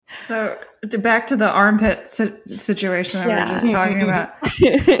So back to the armpit situation that we were just talking about.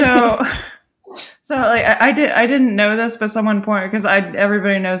 So like I didn't know this, but someone pointed, because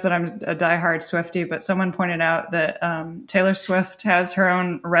everybody knows that I'm a diehard Swiftie, but someone pointed out that Taylor Swift has her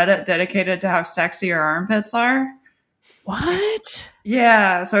own Reddit dedicated to how sexy her armpits are. What?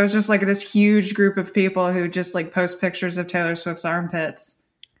 Yeah, so it's just like this huge group of people who just like post pictures of Taylor Swift's armpits,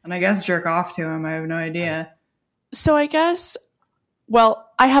 and I guess jerk off to him. I have no idea. So I guess, well,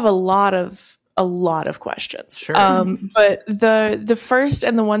 I have a lot of questions. Sure. But the first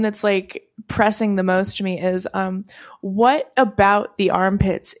and the one that's like pressing the most to me is what about the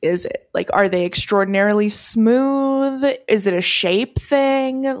armpits is it? Like, are they extraordinarily smooth? Is it a shape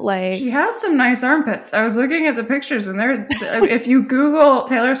thing? Like, she has some nice armpits. I was looking at the pictures, and they're if you Google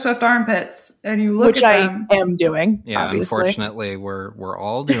Taylor Swift armpits and you look at them, I am doing. Yeah, obviously. Unfortunately, we're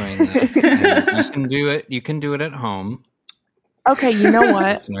all doing this. And you can do it. You can do it at home. Okay, you know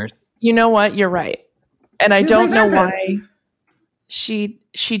what? Listeners. You know what? You're right. And I don't know why she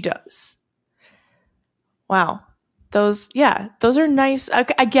does. Wow. Those are nice.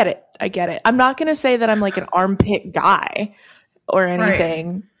 Okay, I get it. I'm not going to say that I'm like an armpit guy or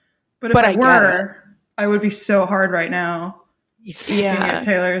anything. Right. But if I were, I would be so hard right now. Yeah. At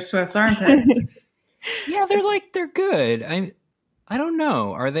Taylor Swift's armpits. Yeah, they're good. I don't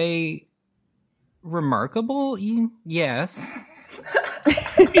know. Are they remarkable? Yes.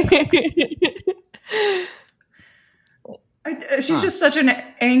 She's just such an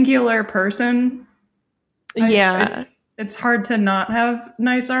angular person. Yeah. It's hard to not have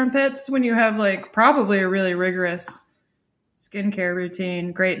nice armpits when you have like probably a really rigorous skincare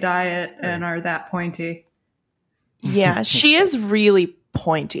routine, great diet, and are that pointy. Yeah, she is really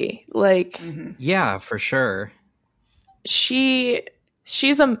pointy. Like, yeah, for sure.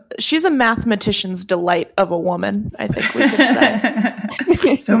 She's a mathematician's delight of a woman, I think we could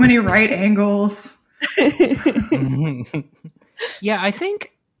say. So many right angles. Yeah, I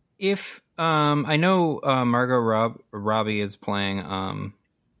think if I know Margot Robbie is playing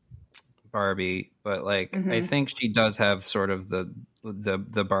Barbie, but like I think she does have sort of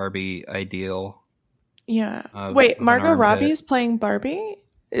the Barbie ideal. Yeah. Wait, Margot Robbie is playing Barbie?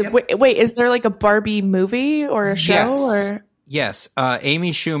 Yep. Wait, is there like a Barbie movie or a show? Yes. Or Yes,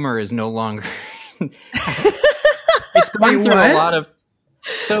 Amy Schumer is no longer. It's going through a lot of.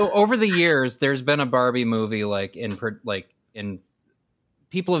 So over the years, there's been a Barbie movie in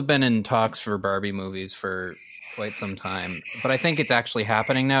people have been in talks for Barbie movies for quite some time, but I think it's actually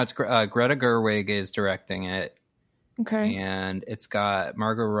happening now. It's Greta Gerwig is directing it. Okay, and it's got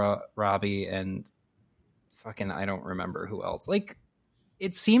Margot Robbie and fucking I don't remember who else. Like,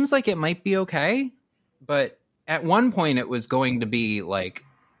 it seems like it might be okay, but. At one point, it was going to be like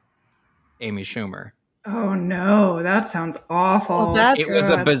Amy Schumer. Oh no, that sounds awful. Well, it was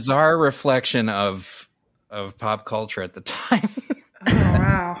a bizarre reflection of pop culture at the time. Oh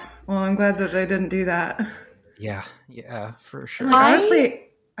wow. Well, I'm glad that they didn't do that. Yeah, for sure. Honestly,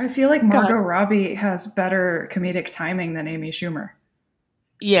 I feel like Margot Robbie has better comedic timing than Amy Schumer.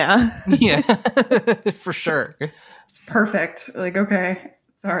 Yeah. Yeah, for sure. It's perfect. Like, okay.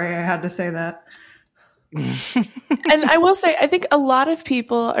 Sorry, I had to say that. And I will say, I think a lot of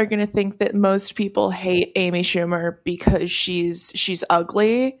people are going to think that most people hate Amy Schumer because she's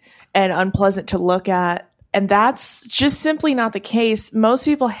ugly and unpleasant to look at. And that's just simply not the case. Most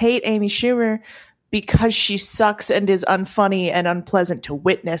people hate Amy Schumer because she sucks and is unfunny and unpleasant to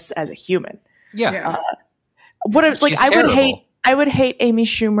witness as a human. Yeah. I would hate Amy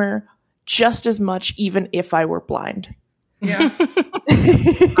Schumer just as much even if I were blind. Yeah.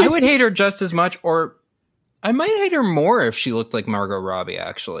 I would hate her just as much, or I might hate her more if she looked like Margot Robbie,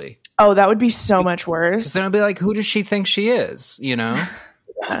 actually. Oh, that would be so much worse. Then I'd be like, who does she think she is? You know?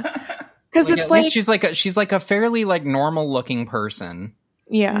 Because like, it's at least she's like a fairly like normal looking person.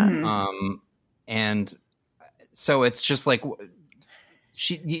 Yeah. Mm-hmm. And so it's just like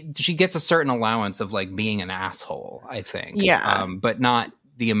she gets a certain allowance of like being an asshole, I think. Yeah. But not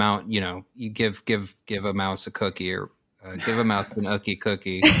the amount, you know, you give a mouse a cookie or give a mouse an ookie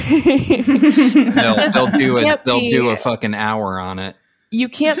cookie. they'll do a fucking hour on it. You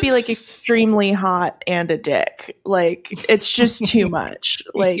can't be like extremely hot and a dick. Like, it's just too much.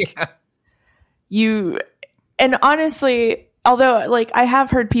 Like, and honestly, although like I have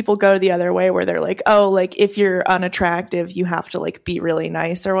heard people go the other way where they're like, oh, like if you're unattractive, you have to like be really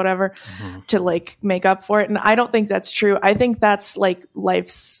nice or whatever to like make up for it. And I don't think that's true. I think that's like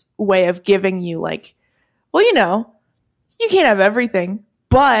life's way of giving you like, well, you know, you can't have everything,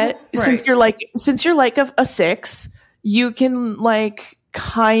 but since you're like a 6, you can like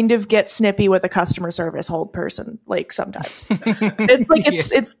kind of get snippy with a customer service hold person, like sometimes. It's like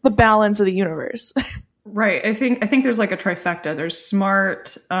it's the balance of the universe. Right. I think there's like a trifecta. There's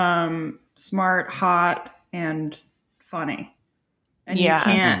smart, hot, and funny. And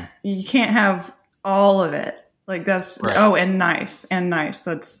you can't have all of it. Like that's and nice.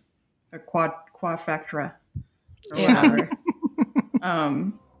 That's a quadfecta or whatever.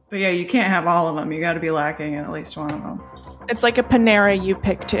 But yeah, you can't have all of them. You got to be lacking in at least one of them. It's like a Panera, you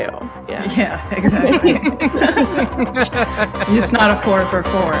pick two. Yeah, exactly. It's not a 4 for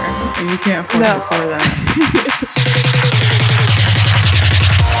 4, and you can't afford for that.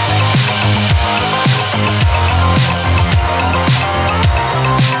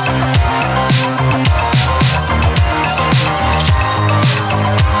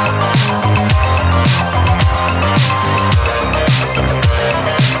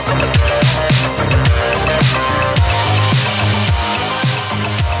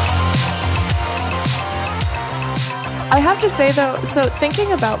 I have to say though, so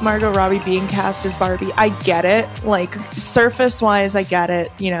thinking about Margot Robbie being cast as Barbie, I get it. Like surface wise, I get it.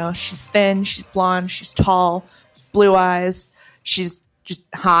 You know, she's thin, she's blonde, she's tall, blue eyes, she's just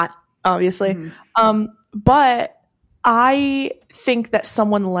hot, obviously. But I think that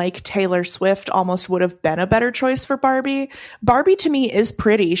someone like Taylor Swift almost would have been a better choice for Barbie. Barbie to me is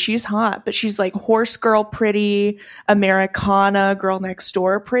pretty. She's hot, but she's like horse girl pretty, Americana girl next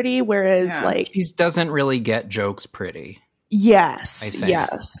door pretty, whereas like she doesn't really get jokes pretty.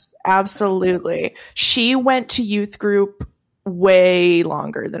 Yes, absolutely. She went to youth group way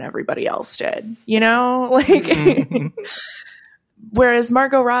longer than everybody else did, you know? Like whereas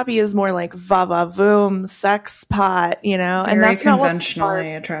Margot Robbie is more like va-va-voom, sex pot, you know, and that's not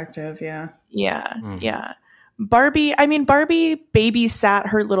conventionally attractive. Yeah. Barbie babysat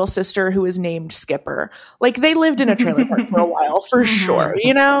her little sister who was named Skipper. Like they lived in a trailer park for a while, for sure,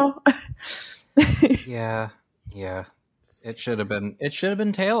 you know. Yeah. It should have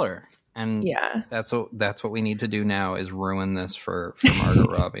been Taylor. And that's what we need to do now is ruin this for Margot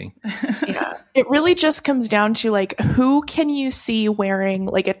Robbie. Yeah. It really just comes down to like who can you see wearing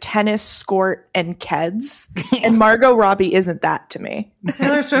like a tennis skirt and Keds? And Margot Robbie isn't that to me.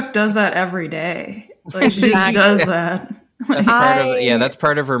 Taylor Swift does that every day. Like she does that. That's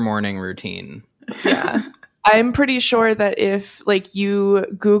part of her morning routine. Yeah. I'm pretty sure that if like you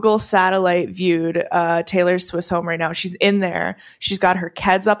Google satellite viewed Taylor Swift's home right now, she's in there. She's got her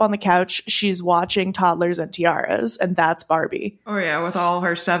Keds up on the couch. She's watching Toddlers and Tiaras, and that's Barbie. Oh yeah, with all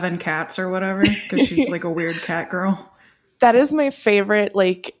her 7 cats or whatever, because she's like a weird cat girl. That is my favorite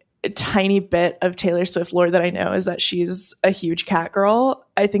like tiny bit of Taylor Swift lore that I know is that she's a huge cat girl.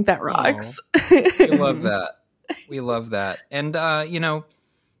 I think that rocks. We love that. We love that. And you know,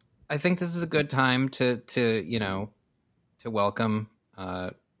 I think this is a good time to welcome.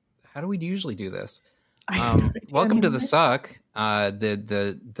 How do we usually do this? Welcome to the Suck,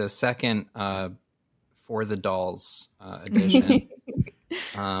 the second For the Dolls edition.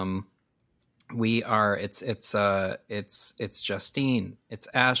 We are. It's Justine. It's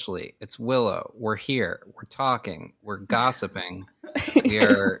Ashley. It's Willow. We're here. We're talking. We're gossiping. We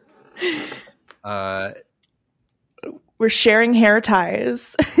are. We're sharing hair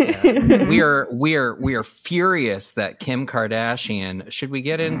ties. Yeah. We are furious that Kim Kardashian. Should we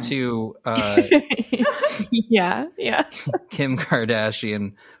get into yeah. Kim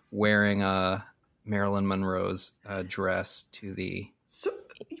Kardashian wearing Marilyn Monroe's dress to the So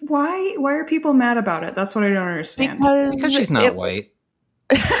why are people mad about it? That's what I don't understand. Because she's not white.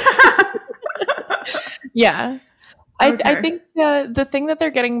 Yeah. Okay. I think the thing that they're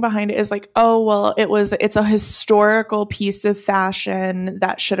getting behind is like, oh, well, it's a historical piece of fashion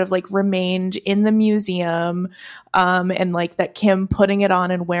that should have like remained in the museum. And like that Kim putting it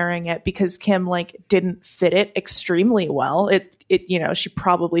on and wearing it because Kim like didn't fit it extremely well. It she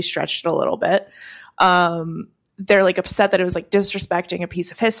probably stretched it a little bit. They're like upset that it was like disrespecting a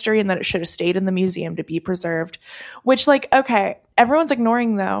piece of history and that it should have stayed in the museum to be preserved, which like, okay, everyone's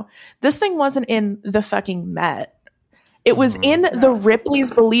ignoring though. This thing wasn't in the fucking Met. It was in the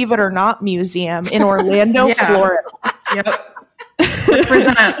Ripley's Believe It or Not Museum in Orlando, Florida. Yep.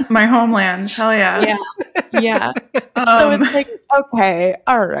 Represent my homeland. Hell yeah. Yeah. So it's like, okay,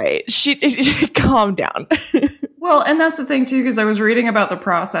 all right. Calm down. Well, and that's the thing too, because I was reading about the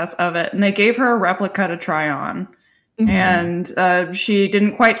process of it, and they gave her a replica to try on. And she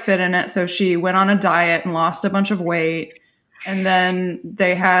didn't quite fit in it, so she went on a diet and lost a bunch of weight. And then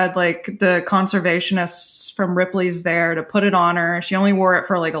they had like the conservationists from Ripley's there to put it on her. She only wore it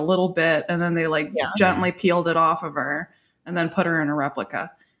for like a little bit, and then they gently peeled it off of her and then put her in a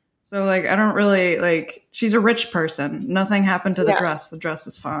replica. So like, I don't really like. She's a rich person. Nothing happened to the dress. The dress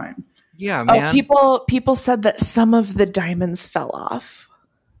is fine. Yeah, man. People said that some of the diamonds fell off,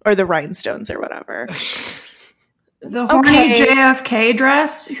 or the rhinestones, or whatever. The horny JFK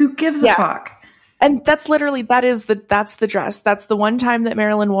dress. Who gives a fuck? And that's literally that's the dress. That's the one time that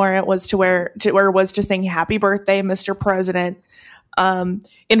Marilyn wore it was to sing "Happy Birthday, Mr. President,"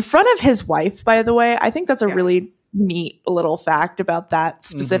 in front of his wife. By the way, I think that's a really neat little fact about that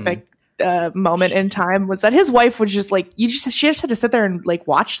specific moment in time, was that his wife was just like, she just had to sit there and like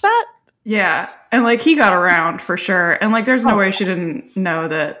watch that. Yeah, and like he got around for sure, and like there's no way she didn't know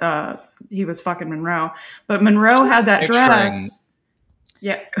that he was fucking Monroe. But Monroe had that dress.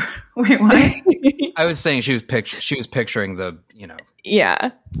 Yeah. Wait, what? I was saying she was picturing the,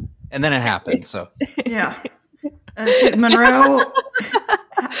 Yeah. And then it happened, so. Yeah. Monroe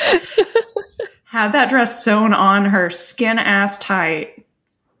had that dress sewn on her skin ass tight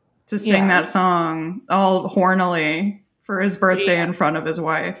to sing that song all hornily for his birthday in front of his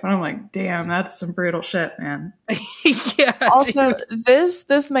wife. And I'm like, damn, that's some brutal shit, man. Yeah. Also,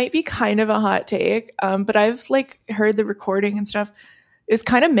 this might be kind of a hot take, but I've like heard the recording and stuff. It's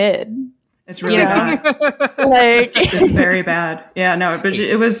kind of mid. It's really bad. Like it's very bad. Yeah, no, but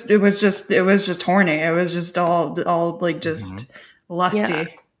it was just horny. It was just all like just lusty. Yeah.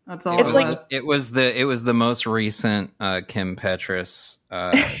 That's all it was. It was the most recent Kim Petras.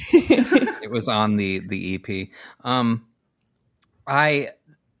 It was on the EP.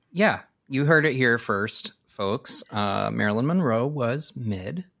 You heard it here first, folks. Marilyn Monroe was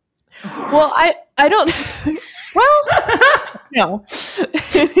mid. Well, I don't. Well, no.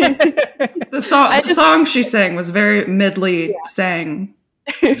 The song she sang was very midly sang.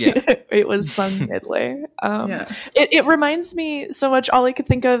 Yeah. It was sung midly. It reminds me so much. All I could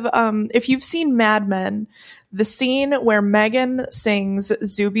think of, if you've seen Mad Men, the scene where Megan sings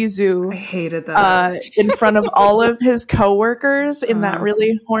Zooby Zoo. I hated that. In front of all of his coworkers in that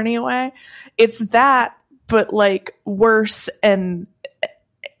really horny way. It's that, but like worse and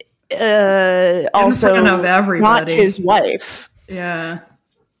also in front of everybody. Not his wife. Yeah.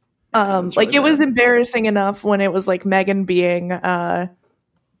 Like it was embarrassing enough when it was like Megan being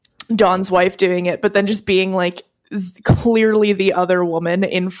Dawn's wife doing it, but then just being like clearly the other woman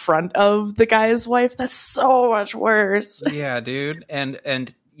in front of the guy's wife. That's so much worse. Yeah, dude.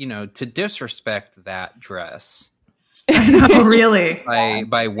 And to disrespect that dress. I know, really.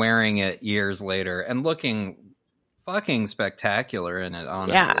 By wearing it years later and looking fucking spectacular in it,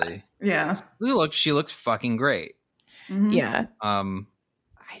 honestly. Yeah. She looks fucking great. Mm-hmm. Yeah.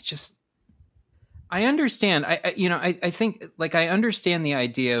 I understand. I think like I understand the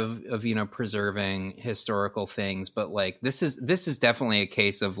idea of preserving historical things, but like this is definitely a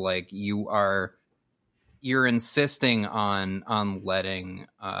case of like you're insisting on letting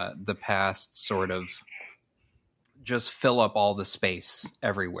the past sort of just fill up all the space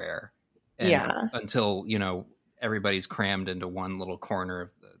everywhere. Until everybody's crammed into one little corner of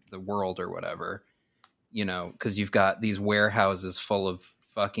the world or whatever, because you've got these warehouses full of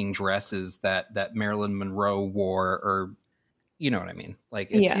fucking dresses that Marilyn Monroe wore, or you know what I mean? Like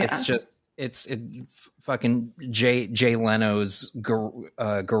it's fucking Jay Leno's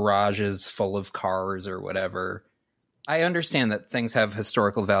garages full of cars or whatever. I understand that things have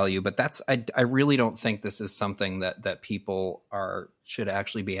historical value, but I really don't think this is something that people should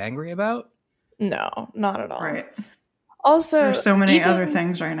actually be angry about. No, not at all. Right. Also, there's so many other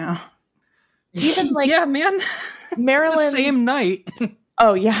things right now. Even like, yeah, man, Marilyn's the same night.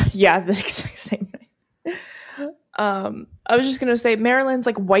 Oh yeah, the exact same night. I was just gonna say Marilyn's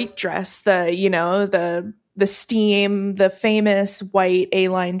like white dress, the steam, the famous white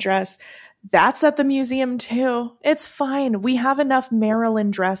A-line dress. That's at the museum too. It's fine. We have enough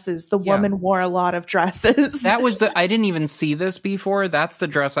Marilyn dresses. The woman wore a lot of dresses. That was I didn't even see this before. That's the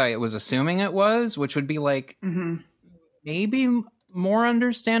dress I was assuming it was, which would be like maybe more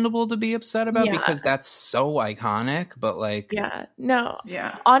understandable to be upset about because that's so iconic. But like,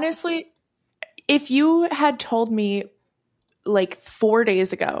 honestly, if you had told me like 4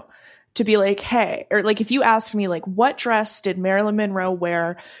 days ago to be like, hey, or like if you asked me like, what dress did Marilyn Monroe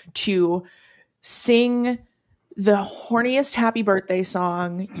wear to sing the horniest happy birthday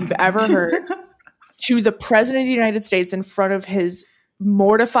song you've ever heard to the president of the United States in front of his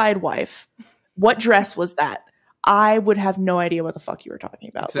mortified wife, what dress was that? I would have no idea what the fuck you were talking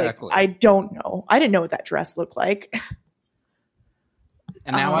about. Exactly. Like, I don't know. I didn't know what that dress looked like.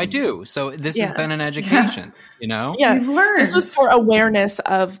 And now I do. So this has been an education, Yeah, you've learned. This was for awareness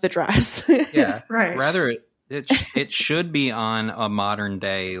of the dress. Yeah, right. Rather, it should be on a modern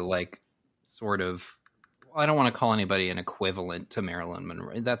day, like, sort of I don't want to call anybody an equivalent to Marilyn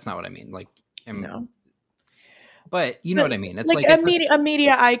Monroe. That's not what I mean. Like, No. But you know what I mean. It's like a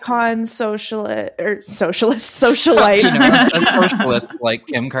media icon, socialite. a socialist like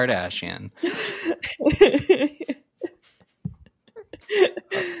Kim Kardashian.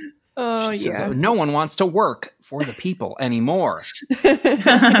 Oh, she yeah. says, no one wants to work for the people anymore.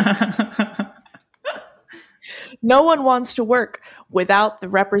 No one wants to work without the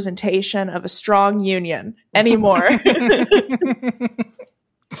representation of a strong union anymore.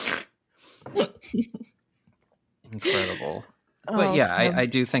 Incredible. But yeah, I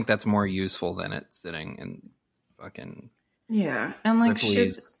do think that's more useful than it sitting in fucking... Yeah, and like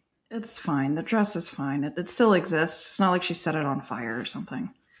Ripley's... it's fine. The dress is fine. It still exists. It's not like she set it on fire or something.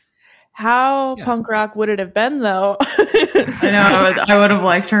 How punk rock would it have been, though? I know. I would have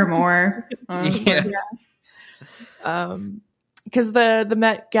liked her more. Yeah. Because the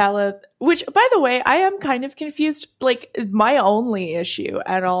Met Gala, which, by the way, I am kind of confused. Like, my only issue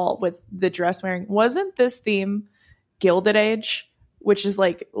at all with the dress wearing wasn't this theme Gilded Age, which is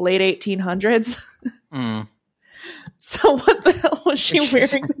like late 1800s. So what the hell was she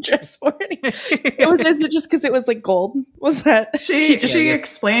wearing the dress for? Is it just because it was like gold? Was that she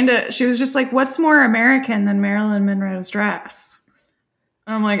explained it? She was just like, "What's more American than Marilyn Monroe's dress?"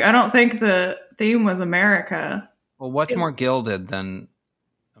 I'm like, I don't think the theme was America. Well, what's more gilded than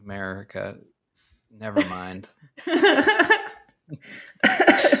America? Never mind.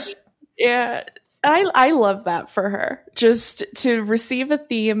 Yeah, I love that for her. Just to receive a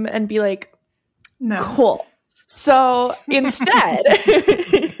theme and be like, no, cool. So instead,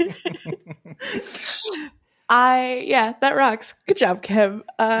 that rocks. Good job, Kim.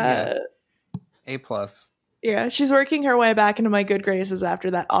 A+. Yeah, she's working her way back into my good graces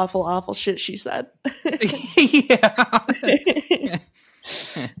after that awful shit she said. Yeah.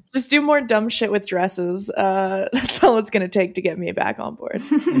 Just do more dumb shit with dresses. That's all it's going to take to get me back on board.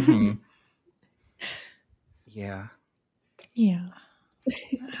 Mm-hmm. Yeah. Yeah.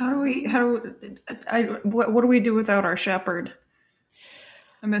 What do we do without our shepherd?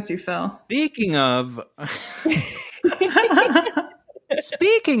 I miss you, Phil. Speaking of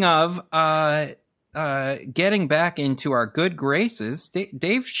getting back into our good graces,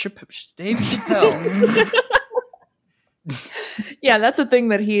 Dave Chappelle. Yeah, that's a thing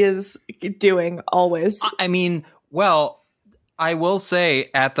that he is doing always. I mean, well, I will say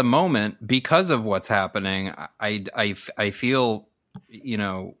at the moment, because of what's happening, I feel,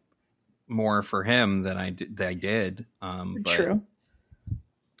 more for him than I did. But true.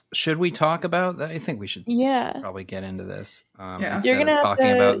 Should we talk about that? I think we should. Yeah. Probably get into this. You're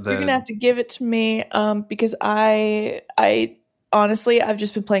gonna have to give it to me because I honestly I've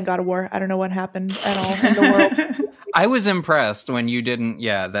just been playing God of War. I don't know what happened at all in the world. I was impressed when you didn't.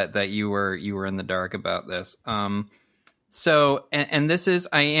 Yeah, that you were in the dark about this. So and this is,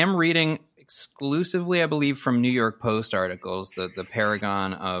 I am reading exclusively, I believe, from New York Post articles, the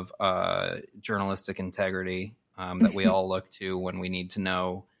paragon of journalistic integrity that we all look to when we need to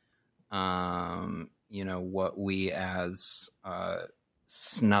know, what we as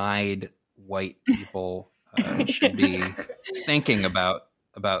snide white people should be thinking about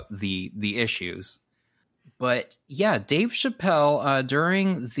the issues. But yeah, Dave Chappelle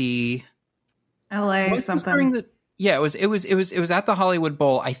during the LA something. Yeah, it was at the Hollywood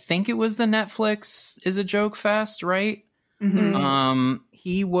Bowl. I think it was the Netflix Is a Joke Fest, right? Mm-hmm.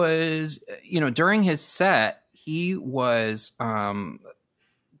 He was, during his set, he was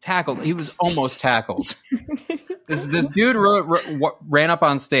tackled. He was almost tackled. This dude ran up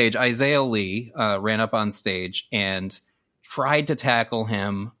on stage. Isaiah Lee ran up on stage and tried to tackle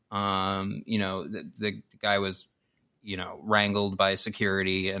him. The guy was, wrangled by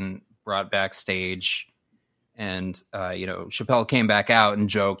security and brought backstage. And, Chappelle came back out and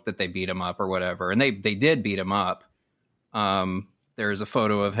joked that they beat him up or whatever. And they did beat him up. There's a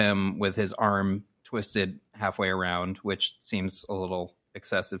photo of him with his arm twisted halfway around, which seems a little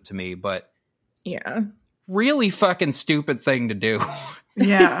excessive to me, but yeah, really fucking stupid thing to do.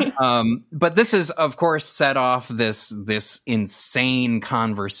 Yeah. But this is, of course, set off this insane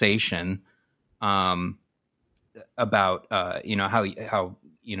conversation about, how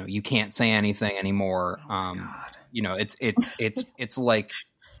you can't say anything anymore. God. It's like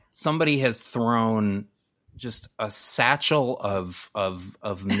somebody has thrown just a satchel of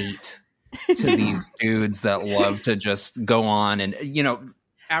meat to these dudes that love to just go on and,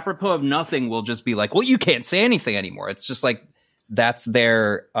 apropos of nothing, will just be like, well, you can't say anything anymore. It's just like, that's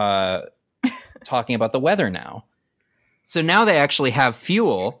their talking about the weather now. So now they actually have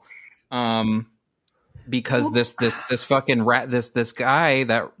fuel. Because this fucking this guy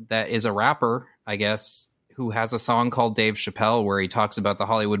that is a rapper, I guess, who has a song called Dave Chappelle where he talks about the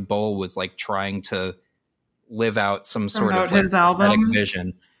Hollywood Bowl was like trying to live out some sort of like his album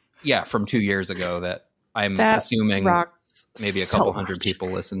vision. Yeah, from 2 years ago that I'm That assuming rocks maybe a so couple hundred much. people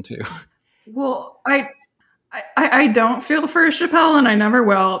listen to. Well, I don't feel for Chappelle, and I never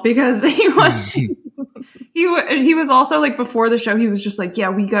will, because he was he was also like, before the show he was just like, yeah,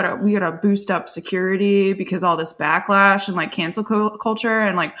 we gotta boost up security because all this backlash and like cancel culture,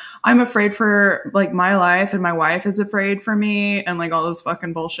 and like I'm afraid for like my life, and my wife is afraid for me, and like all this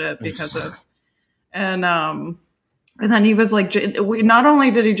fucking bullshit because of and then he was like, not only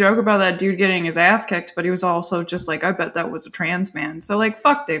did he joke about that dude getting his ass kicked, but he was also just like, I bet that was a trans man. So like,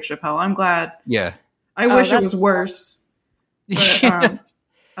 fuck Dave Chappelle. I'm glad. Yeah. I wish it was worse. But,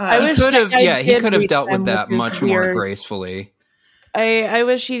 I wish he could have dealt with that much more gracefully. I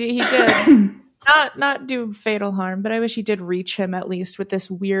wish he did not do fatal harm, but I wish he did reach him at least with this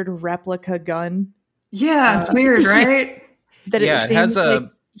weird replica gun. Yeah, it's weird, right? That it seems like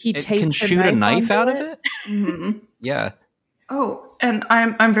he can shoot a knife out of it. Mm-hmm. Yeah. Oh, and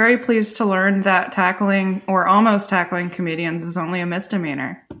I'm very pleased to learn that tackling or almost tackling comedians is only a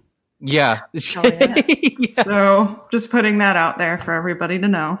misdemeanor. Yeah. Oh, yeah. Yeah. So just putting that out there for everybody to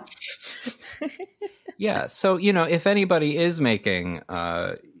know. Yeah. So, if anybody is making,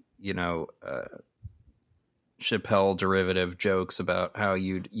 Chappelle derivative jokes about how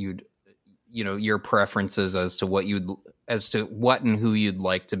you'd your preferences as to what and who you'd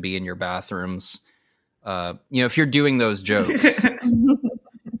like to be in your bathrooms. If you're doing those jokes,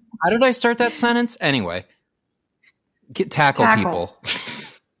 how did I start that sentence? Anyway, tackle people.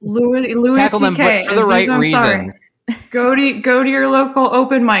 Louis tackle them CK, for the right reasons. Go to your local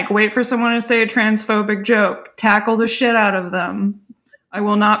open mic. Wait for someone to say a transphobic joke. Tackle the shit out of them. I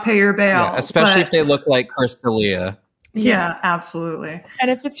will not pay your bail. Yeah, especially if they look like Chris D'Elia. Yeah, absolutely.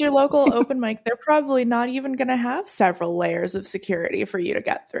 And if it's your local open mic, they're probably not even going to have several layers of security for you to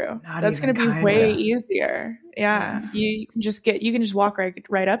get through. That's going to be way easier. Yeah. You can just walk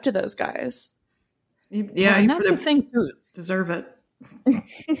right up to those guys. Yeah, and that's the thing too. Deserve it.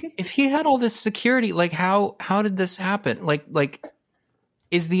 If he had all this security, like how did this happen?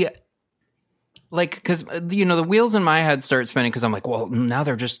 Is the because the wheels in my head start spinning because I'm like, well, now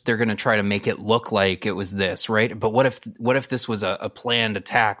they're going to try to make it look like it was this, right? But what if this was a planned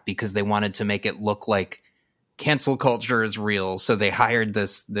attack because they wanted to make it look like cancel culture is real, so they hired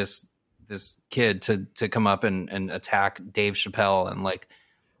this kid to come up and attack Dave Chappelle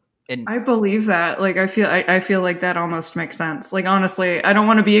and I believe that. Like, I feel like that almost makes sense. Like, honestly, I don't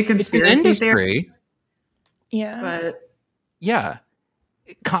want to be a conspiracy theorist. Yeah, but yeah.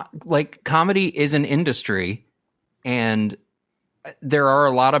 Comedy is an industry, and there are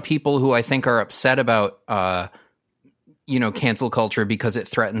a lot of people who I think are upset about cancel culture because it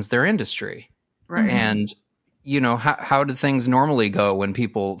threatens their industry, right? And how do things normally go when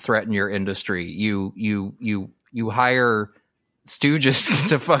people threaten your industry? You hire stooges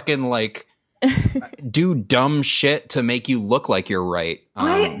to fucking do dumb shit to make you look like you're right.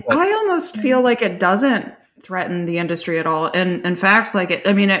 I almost feel like it doesn't threaten the industry at all, and in fact,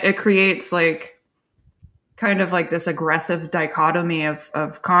 it creates kind of like this aggressive dichotomy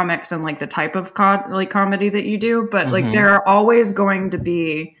of comics and like the type of comedy that you do. But like there are always going to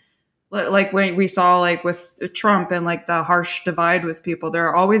be, like when we saw like with Trump and like the harsh divide with people, there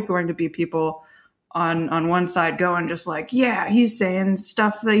are always going to be people on one side going just like, yeah, he's saying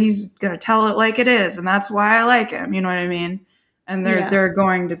stuff that he's gonna tell it like it is, and that's why I like him, you know what I mean? And there are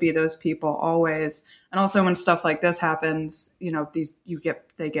going to be those people always. And also when stuff like this happens,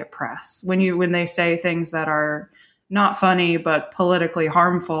 they get press. When they say things that are not funny but politically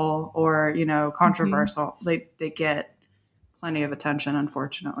harmful or, controversial, they get plenty of attention,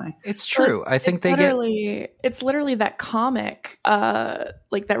 unfortunately. It's true. I think it's literally that comic,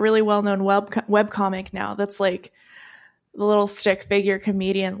 like that really well-known web comic now that's like the little stick figure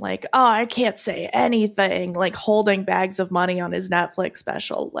comedian, like, oh, I can't say anything, like holding bags of money on his Netflix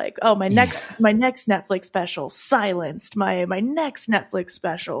special, like, oh, my next Netflix special silenced, my next Netflix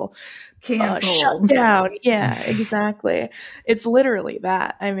special canceled, shut down. Yeah, exactly. It's literally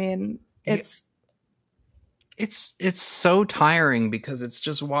that. I mean, it's so tiring because it's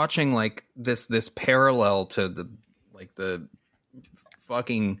just watching like this parallel to the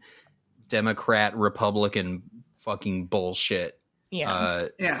fucking Democrat Republican fucking bullshit.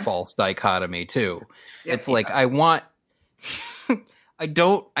 False dichotomy too. It's like I want I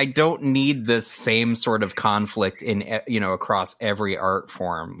don't need this same sort of conflict in across every art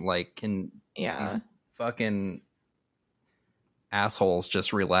form. Like, can these fucking assholes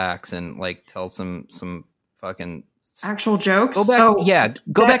just relax and like tell some fucking Actual jokes. Go back,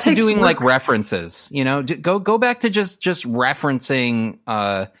 go back to doing like references. You know, go back to just referencing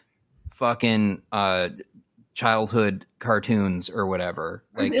fucking childhood cartoons or whatever.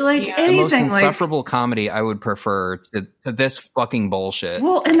 Like anything, the most insufferable comedy I would prefer to this fucking bullshit.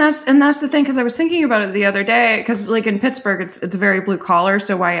 Well, and that's the thing, because I was thinking about it the other day, because like in Pittsburgh it's very blue collar,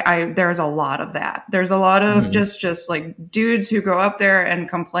 so there's a lot of that. There's a lot of just like dudes who go up there and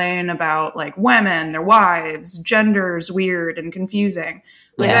complain about like women, their wives, gender's weird and confusing.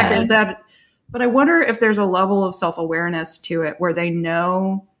 Like that. But I wonder if there's a level of self-awareness to it where they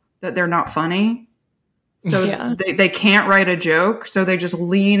know that they're not funny. So they can't write a joke, so they just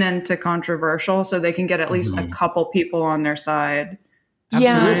lean into controversial, so they can get at least a couple people on their side.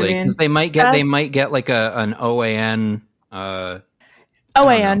 Absolutely, because they might get like an OAN.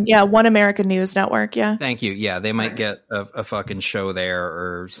 OAN, One American News Network, Thank you. Yeah, they might get a fucking show there,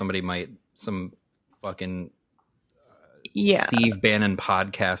 or some fucking Steve Bannon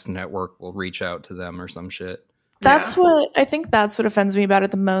podcast network will reach out to them or some shit. That's what offends me about it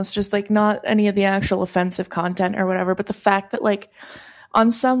the most, just like not any of the actual offensive content or whatever, but the fact that like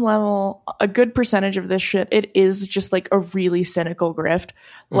on some level, a good percentage of this shit, it is just like a really cynical grift.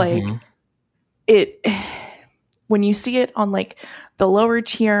 Like when you see it on like the lower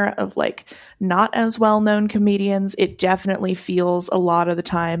tier of like not as well-known comedians, it definitely feels a lot of the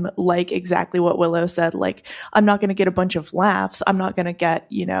time like exactly what Willow said. Like, I'm not going to get a bunch of laughs. I'm not going to get,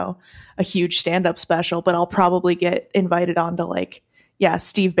 a huge stand-up special, but I'll probably get invited on to like,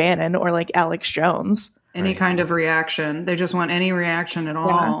 Steve Bannon or like Alex Jones. Any kind of reaction. They just want any reaction at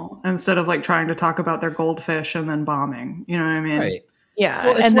all instead of like trying to talk about their goldfish and then bombing. You know what I mean? Right. Yeah.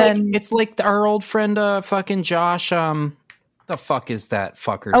 Well, it's like our old friend, fucking Josh, the fuck is that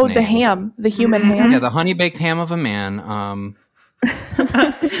fucker's name? The ham, the human ham. Yeah, the honey baked ham of a man.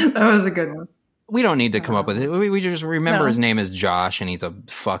 That was a good one. We don't need to come up with it. We just remember his name is Josh, and he's a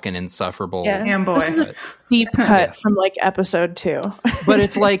fucking insufferable ham boy. This is a deep cut from like episode 2. But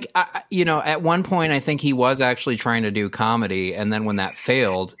it's like, at one point, I think he was actually trying to do comedy, and then when that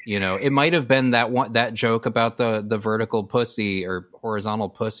failed, it might have been that joke about the vertical pussy or horizontal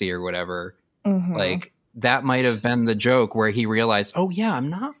pussy or whatever. Mm-hmm. Like that might have been the joke where he realized, oh yeah, I'm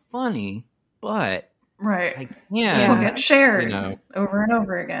not funny, but. Right. This will get shared over and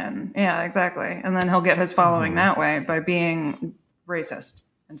over again. Yeah, exactly. And then he'll get his following that way by being racist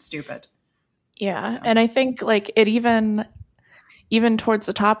and stupid. Yeah. And I think like it even towards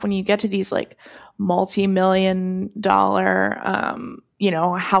the top when you get to these like multi-million-dollar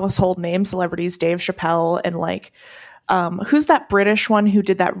household name celebrities, Dave Chappelle and like who's that British one who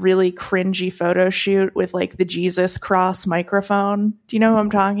did that really cringy photo shoot with like the Jesus cross microphone? Do you know who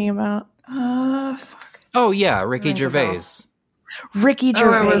I'm talking about? Fuck. Oh yeah, Ricky Gervais. Ricky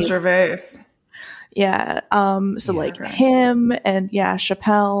Gervais. Oh, it was Gervais. Yeah. Him and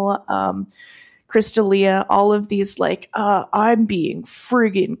Chappelle, Chris D'Elia, all of these like, I'm being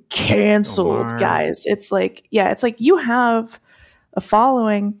friggin' canceled, guys. It's like, you have a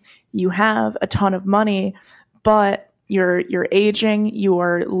following, you have a ton of money, but you're aging, you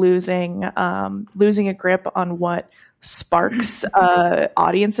are losing a grip on what sparks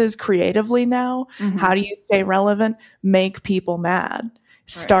audiences creatively now. Mm-hmm. How do you stay relevant? Make people mad.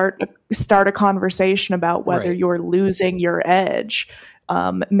 Start a conversation about whether you're losing your edge.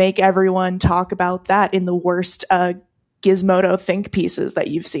 Make everyone talk about that in the worst Gizmodo think pieces that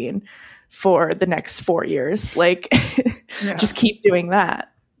you've seen for the next 4 years. Like, just keep doing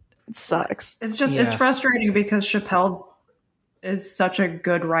that. It sucks. It's just it's frustrating because Chappelle is such a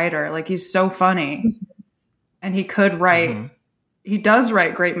good writer. Like, he's so funny. And he could write, he does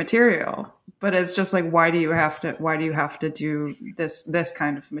write great material, but it's just like, why do you have to do this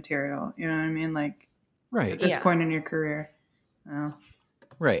kind of material? You know what I mean? Like, at this point in your career. Oh.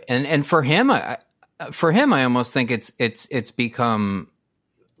 Right. And for him, I almost think it's become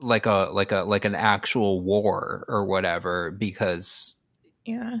like an actual war or whatever, because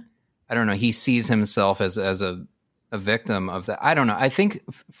I don't know. He sees himself as a victim of that. I don't know. I think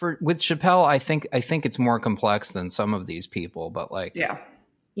with Chappelle, I think it's more complex than some of these people, but like, yeah,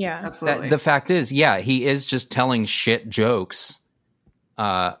 absolutely. The fact is, he is just telling shit jokes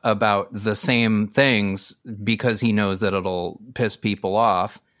about the same things because he knows that it'll piss people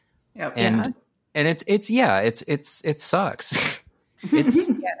off. Yep. And it sucks. It's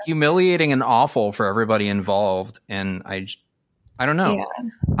humiliating and awful for everybody involved. And I don't know.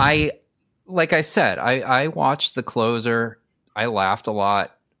 Yeah. Like I said, I watched The Closer. I laughed a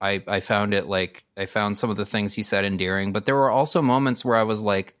lot. I found some of the things he said endearing, but there were also moments where I was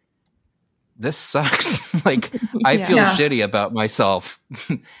like, this sucks. Like, I feel shitty about myself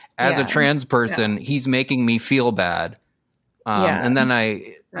as a trans person, he's making me feel bad. And then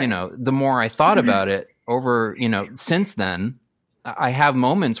the more I thought about it over, since then, I have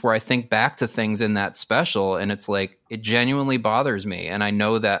moments where I think back to things in that special, and it's like, it genuinely bothers me. And I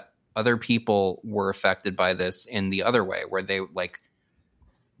know that other people were affected by this in the other way, where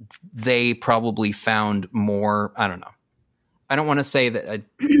they probably found more. I don't know. I don't want to say that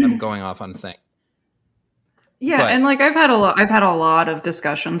I'm going off on a thing. Yeah, but, and I've had a lot of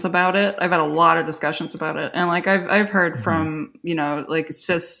discussions about it. And I've heard from,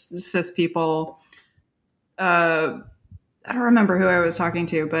 cis people. I don't remember who I was talking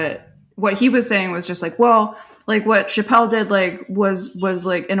to, but what he was saying was just what Chappelle did was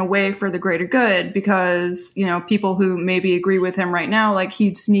in a way for the greater good, because people who maybe agree with him right now,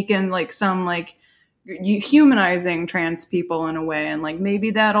 he'd sneak in some humanizing trans people in a way, and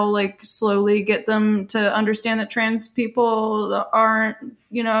maybe that'll slowly get them to understand that trans people aren't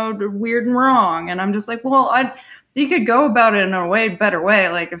weird and wrong. And I'm just you could go about it in a better way.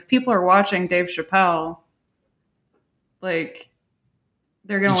 If people are watching Dave Chappelle,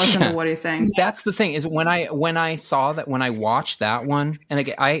 they're going to listen to what he's saying. That's the thing, is when I watched that one, and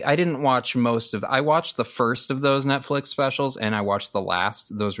again, I didn't watch I watched the first of those Netflix specials, and I watched the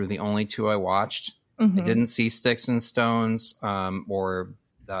last. Those were the only two I watched. Mm-hmm. I didn't see Sticks and Stones, or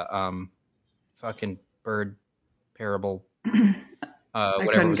the fucking bird parable. Whatever I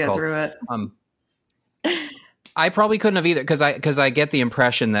couldn't get through it. I probably couldn't have either, because I get the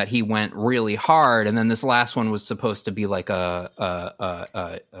impression that he went really hard, and then this last one was supposed to be a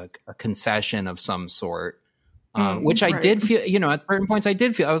concession of some sort, which I did feel. At certain points, I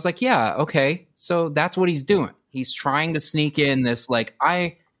did feel. I was like, yeah, okay, so that's what he's doing. He's trying to sneak in this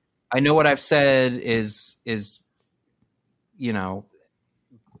I know what I've said is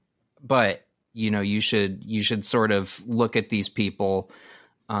but you should sort of look at these people.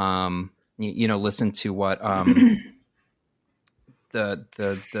 Listen to what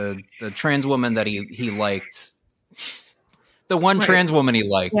the trans woman that he liked, the one trans woman he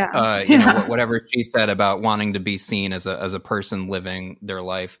liked, whatever she said about wanting to be seen as a person living their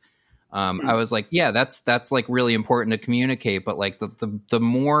life. I was like, yeah, that's really important to communicate. But the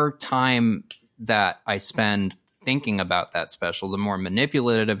more time that I spend thinking about that special, the more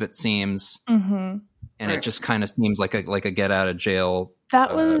manipulative it seems. Mm-hmm. And it just kind of seems like a get out of jail.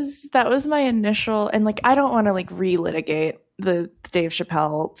 That was my initial, and I don't want to relitigate the Dave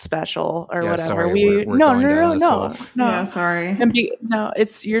Chappelle special or whatever. Sorry, no. Yeah, sorry. No,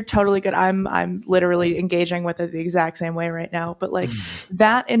 you're totally good. I'm literally engaging with it the exact same way right now. But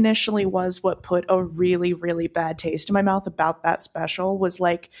that initially was what put a really, really bad taste in my mouth about that special. Was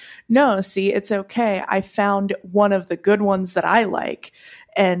no, see, it's okay. I found one of the good ones that I like.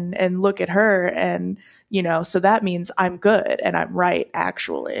 And look at her, and so that means I'm good and I'm right,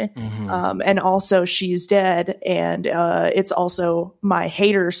 actually. Mm-hmm. And also she's dead, and it's also my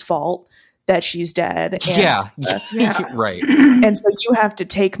hater's fault that she's dead. And, right. And so you have to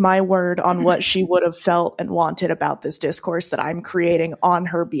take my word on what she would have felt and wanted about this discourse that I'm creating on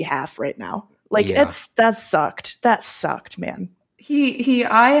her behalf right now. That sucked, man.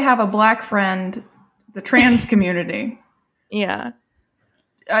 I have a black friend, the trans community. Yeah.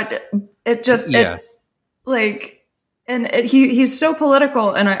 He's so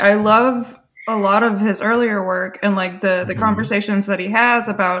political, and I love a lot of his earlier work, and the conversations that he has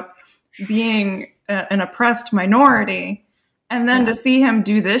about being an oppressed minority, and then to see him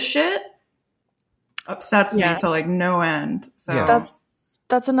do this shit upsets me to no end. So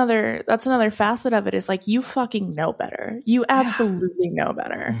that's another facet of it, is you fucking know better. You absolutely know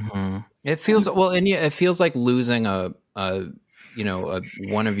better. Mm-hmm. It feels it feels like losing one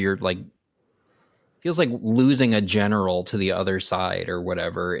of your feels like losing a general to the other side or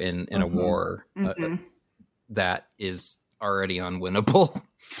whatever in a war that is already unwinnable.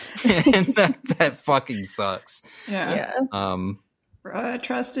 And that fucking sucks. Yeah. I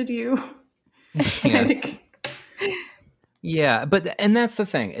trusted you. Yeah, and that's the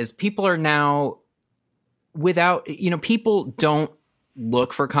thing, is people are now without people don't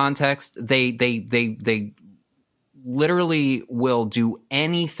look for context. They literally will do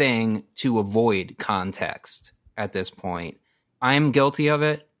anything to avoid context at this point. I'm guilty of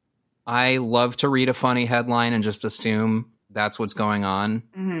it. I love to read a funny headline and just assume that's what's going on,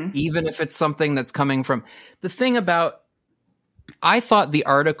 even if it's something that's coming from the thing about. I thought the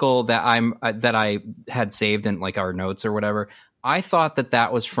article that I had saved in our notes or whatever, I thought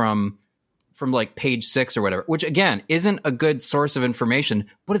that was from page 6 or whatever, which again isn't a good source of information,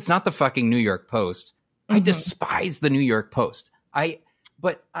 but it's not the fucking New York Post. I despise the New York Post.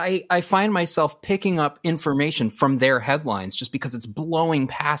 but I find myself picking up information from their headlines just because it's blowing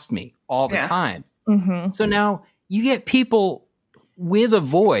past me all the time. Mm-hmm. So now you get people with a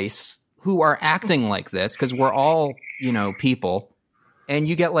voice who are acting like this because we're all, people. And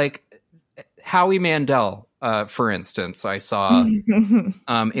you get like Howie Mandel, for instance, I saw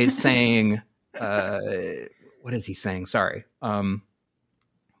is saying, what is he saying? Sorry.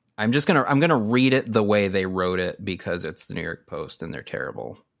 I'm gonna read it the way they wrote it because it's the New York Post and they're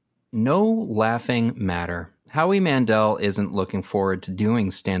terrible. No laughing matter. Howie Mandel isn't looking forward to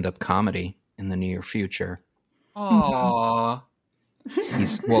doing stand-up comedy in the near future. Aww.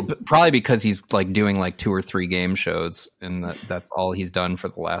 Probably because he's like doing like 2 or 3 game shows, and that's all he's done for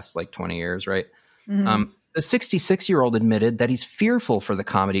the last like 20 years, right? Mm-hmm. The 66-year-old admitted that he's fearful for the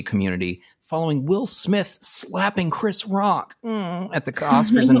comedy community following Will Smith slapping Chris Rock at the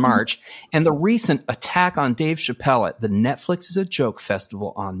Oscars in March, and the recent attack on Dave Chappelle at the Netflix is a Joke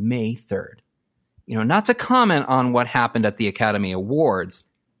Festival on May 3rd. Not to comment on what happened at the Academy Awards,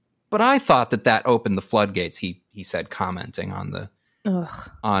 but I thought that opened the floodgates. He said, commenting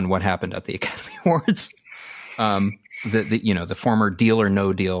on what happened at the Academy Awards. The former Deal or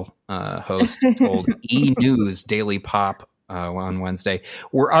No Deal host told E! News Daily Pop on Wednesday,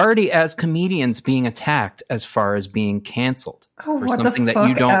 "We're already as comedians being attacked as far as being canceled for something that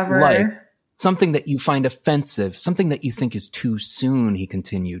you don't like, something that you find offensive, something that you think is too soon," he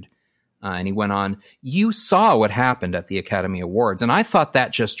continued. And he went on, "You saw what happened at the Academy Awards, and I thought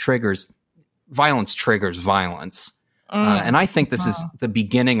that just violence triggers violence. And I think this is the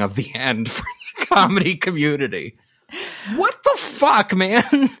beginning of the end for the comedy community." What the fuck,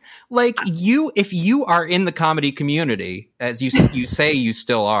 man? Like, if you are in the comedy community, as you say you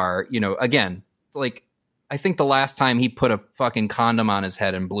still are, again, like, I think the last time he put a fucking condom on his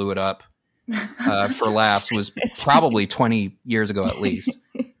head and blew it up for laughs was probably 20 years ago at least.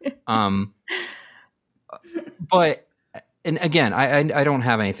 But, and again, I don't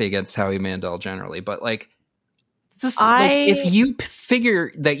have anything against Howie Mandel generally, but like, if you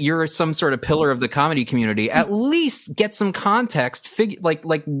figure that you're some sort of pillar of the comedy community, at least get some context,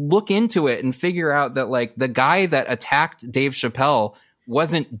 look into it and figure out that like the guy that attacked Dave Chappelle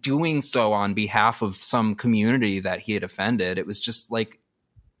wasn't doing so on behalf of some community that he had offended. It was just like,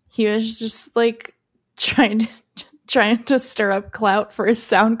 he was just like trying to stir up clout for his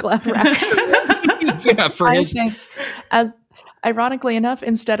SoundCloud record. As ironically enough,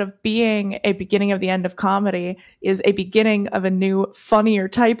 instead of being a beginning of the end of comedy, is a beginning of a new, funnier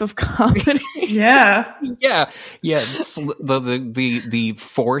type of comedy. Yeah. The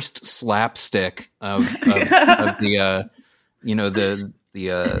forced slapstick of the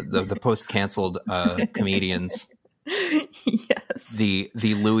post-canceled comedians. Yes. The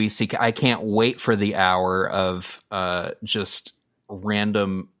Louis C.K. I can't wait for the hour of just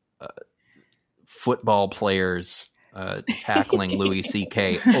random football players tackling Louis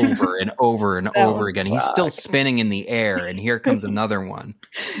C.K. over and over and over again. He's still spinning in the air, and here comes another one.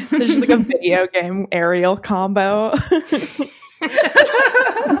 There's just like a video game aerial combo.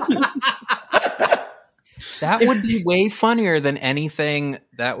 That would be way funnier than anything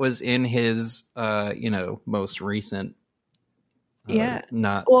that was in his, most recent.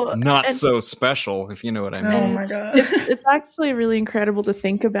 Not so special, if you know what I mean. Oh my god, it's actually really incredible to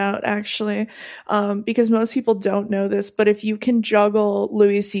think about, actually, because most people don't know this. But if you can juggle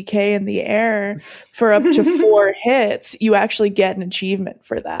Louis C.K. in the air for up to 4 hits, you actually get an achievement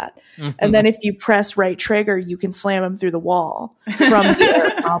for that. Mm-hmm. And then if you press right trigger, you can slam him through the wall from the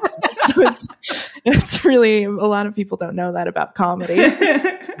air. So it's really, a lot of people don't know that about comedy.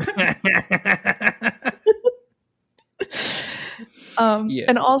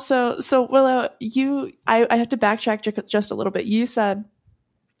 And also, so Willow, I have to backtrack just a little bit. You said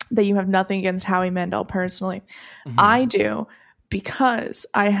that you have nothing against Howie Mandel personally. Mm-hmm. I do, because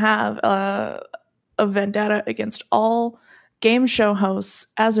I have a vendetta against all game show hosts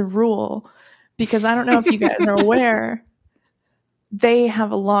as a rule, because I don't know if you guys are aware, they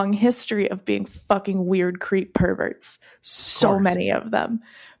have a long history of being fucking weird creep perverts. So many of them.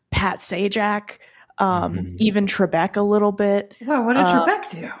 Pat Sajak, even Trebek a little bit. Wow, what did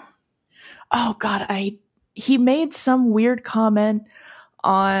Trebek do? Oh God, he made some weird comment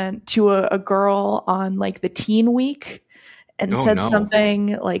to a girl on like the Teen Week, and said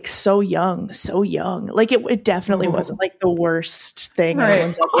something like so young. Like it definitely wasn't like the worst thing.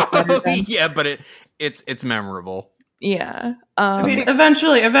 Right. Yeah, but it's memorable. Yeah. I mean,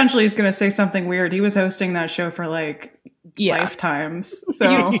 eventually he's going to say something weird. He was hosting that show for like lifetimes.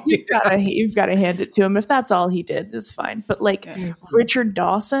 So you've got to hand it to him. If that's all he did, that's fine. But like Richard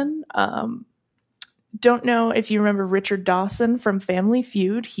Dawson, don't know if you remember Richard Dawson from Family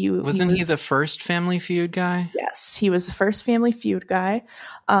Feud. Wasn't he the first Family Feud guy? Yes, he was the first Family Feud guy.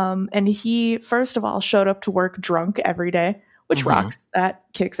 And he, first of all, showed up to work drunk every day, which rocks. That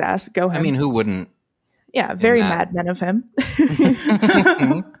kicks ass. Go him. I mean, who wouldn't? Yeah, very Mad Men of him.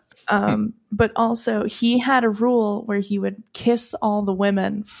 But also, he had a rule where he would kiss all the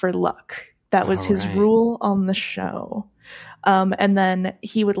women for luck. That was his rule on the show. And then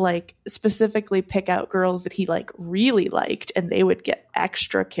he would like specifically pick out girls that he like really liked, and they would get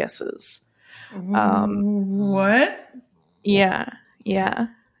extra kisses. What? Yeah. Yeah.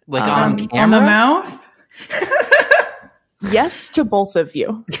 Like on camera? On the mouth? Yes to both of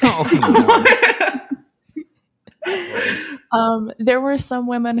you. There were some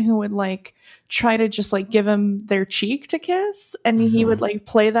women who would like try to just like give him their cheek to kiss, and he would like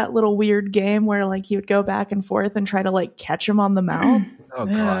play that little weird game where like he would go back and forth and try to like catch him on the mouth. Oh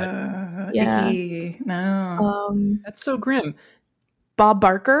god. Yeah. Icky. No. That's so grim. Bob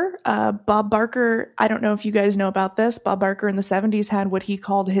Barker, I don't know if you guys know about this. Bob Barker in the 70s had what he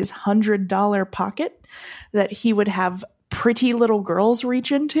called his $100 pocket that he would have pretty little girls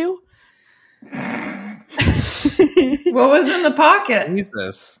reach into. What was in the pocket?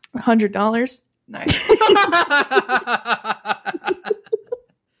 Jesus. $100. Nice.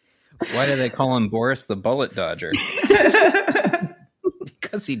 Why do they call him Boris the Bullet Dodger?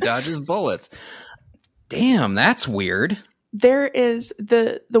 Because he dodges bullets. Damn, that's weird. There is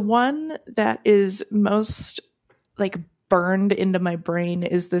the one that is most like burned into my brain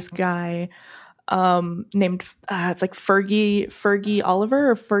is this guy named it's like Fergie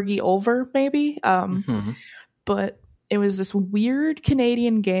Oliver or Fergie Olver maybe. But it was this weird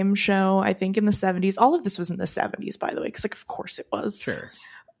Canadian game show, I think in the 70s. All of this was in the 70s, by the way, because like of course it was. Sure.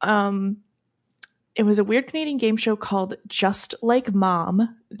 It was a weird Canadian game show called Just Like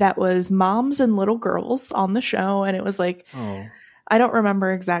Mom that was moms and little girls on the show. And it was like, I don't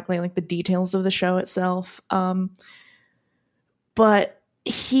remember exactly like the details of the show itself. But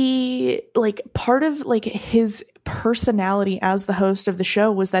he like part of like his personality as the host of the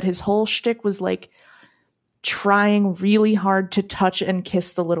show was that his whole shtick was like trying really hard to touch and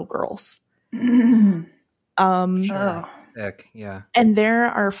kiss the little girls. Sure. Heck, yeah. And there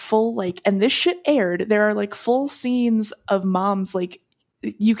are full like, and this shit aired, there are like full scenes of moms, like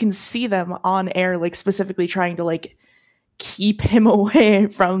you can see them on air, like specifically trying to like keep him away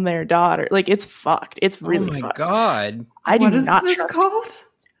from their daughter. Like it's fucked. It's really fucked. Oh my god. I do What is not this trust called?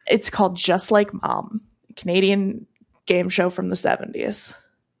 It's called Just Like Mom, Canadian game show from the 70s.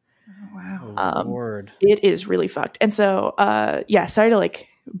 Wow. Oh, Lord. It is really fucked. And so yeah, sorry to like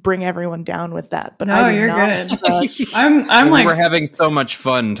bring everyone down with that, but No, you're good. I'm we like were having so much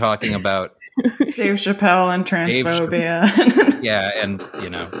fun talking about Dave Chappelle and transphobia. yeah, and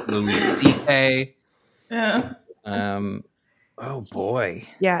you know, Louis C.K. Yeah. Oh boy.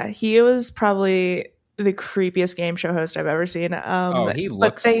 Yeah, he was probably the creepiest game show host I've ever seen. He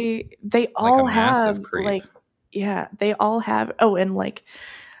looks. But they all like a have massive creep. like, yeah, they all have. Oh, and like,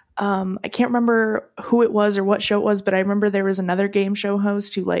 I can't remember who it was or what show it was, but I remember there was another game show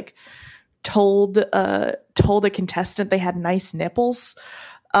host who like told a contestant they had nice nipples.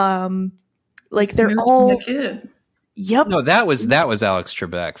 Like they're all the kid. Yep. No, that was Alex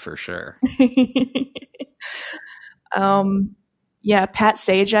Trebek for sure. Yeah, Pat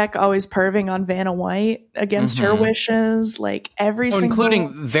Sajak always perving on Vanna White against her wishes, like every single,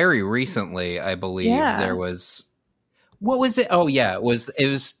 including very recently, I believe there was. What was it? Oh yeah, it was.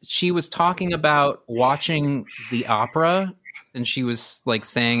 She was talking about watching the opera, and she was like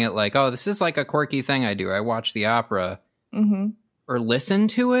saying it like, "Oh, this is like a quirky thing I do. I watch the opera." Or listen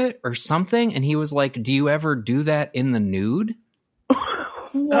to it or something, and he was like, "Do you ever do that in the nude?"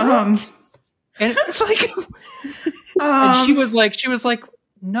 What? And it's like, and she was like,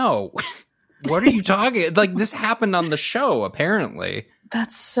 "No, what are you talking? Like this happened on the show, apparently."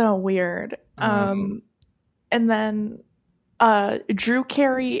 That's so weird. And then Drew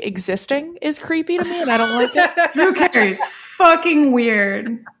Carey existing is creepy to me, and I don't like it. Drew Carey's fucking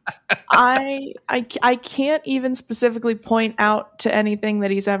weird. I can't even specifically point out to anything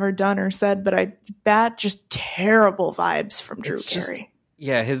that he's ever done or said, but just terrible vibes from Drew Carey.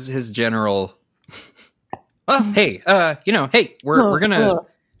 Yeah, his general. Well, hey, hey, we're gonna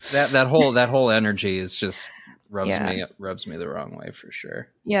that whole energy is just rubs me the wrong way for sure.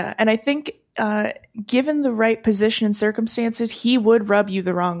 Yeah, and I think given the right position and circumstances, he would rub you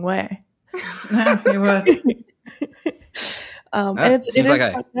the wrong way. Yeah, he would. And it is like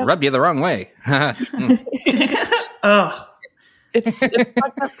I rubbed you the wrong way. Oh, it's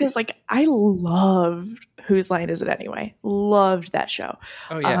fucked up because like I loved Whose Line Is It Anyway? Loved that show.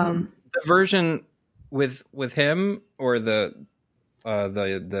 Oh yeah, the version with him or the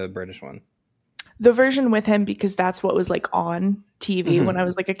British one? The version with him, because that's what was like on TV when I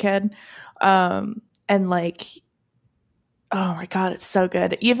was like a kid. And like, oh my God, it's so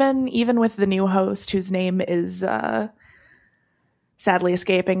good. Even with the new host, whose name is sadly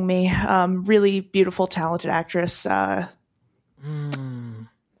escaping me. Really beautiful, talented actress.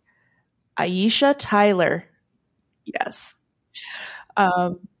 Aisha Tyler. Yes.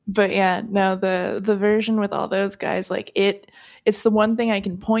 But yeah, no, the version with all those guys, like it's the one thing I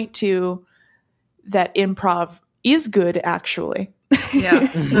can point to that improv is good, actually.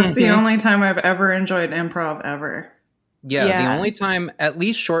 Yeah, that's the only time I've ever enjoyed improv ever. Yeah, the only time, at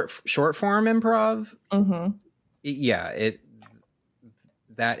least short form improv.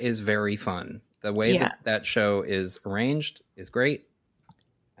 That is very fun. The way that show is arranged is great.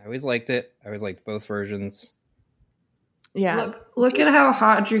 I always liked it. I always liked both versions. Yeah. Look at how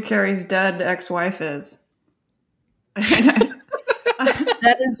hot Drew Carey's dead ex-wife is.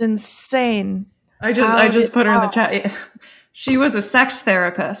 That is insane. I just put her in the chat. She was a sex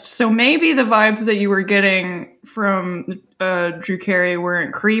therapist, so maybe the vibes that you were getting from Drew Carey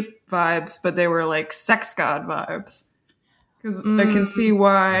weren't creep vibes, but they were like sex god vibes. Because I can see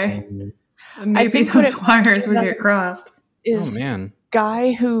why maybe those wires would get crossed. Is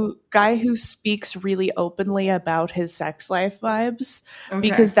guy who speaks really openly about his sex life vibes,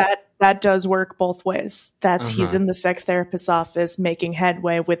 because that does work both ways. That's he's in the sex therapist's office making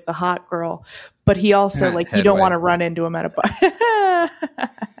headway with the hot girl, but he also like you don't want to run into him at a bar.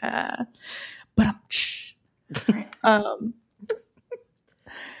 But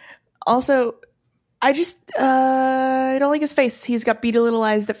also, I just I don't like his face. He's got beady little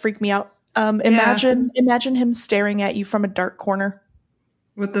eyes that freak me out. Imagine him staring at you from a dark corner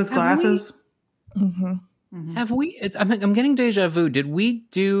with those glasses. Have we? I'm getting deja vu. Did we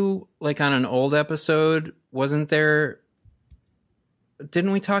do like on an old episode? Wasn't there?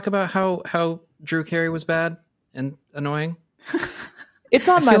 Didn't we talk about how Drew Carey was bad and annoying? It's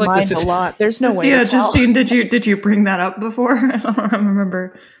on my mind a lot. There's no way. Yeah, Justine, did you bring that up before? I don't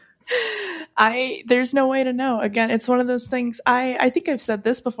remember. There's no way to know. Again, it's one of those things. I think I've said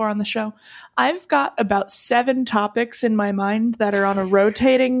this before on the show. I've got about 7 topics in my mind that are on a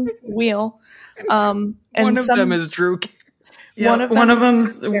rotating wheel. And one of them is Drew. Yeah, one of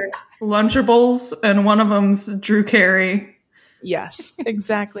them's Lunchables, and one of them's Drew Carey. Yes,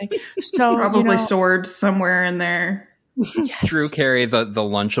 exactly. So probably swords somewhere in there. Yes. Drew Carey, the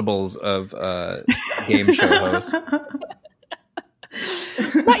Lunchables of game show hosts.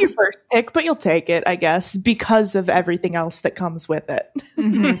 Not your first pick, but you'll take it, I guess, because of everything else that comes with it.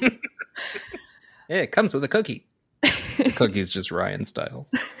 Yeah, it comes with a cookie. The cookie's just Ryan Stiles.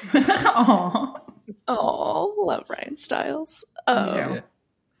 Oh, love Ryan Stiles.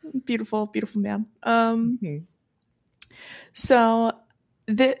 Beautiful, beautiful man. So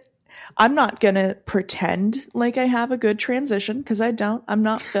I'm not gonna pretend like I have a good transition, because I don't. I'm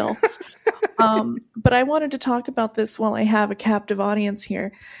not Phil. But I wanted to talk about this while I have a captive audience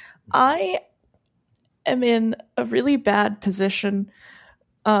here. I am in a really bad position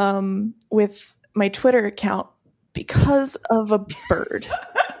with my Twitter account because of a bird.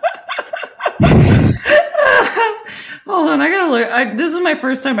 Hold on, I gotta look. This is my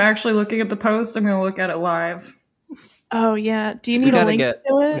first time actually looking at the post. I'm gonna look at it live. Oh yeah. Do you need a link to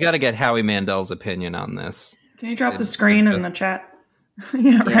it? We gotta get Howie Mandel's opinion on this. Can you drop the screen in the chat?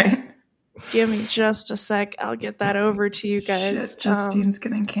 Yeah, right. Give me just a sec. I'll get that over to you guys. Shit, Justine's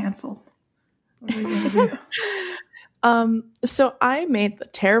getting canceled. What are we gonna do? So I made the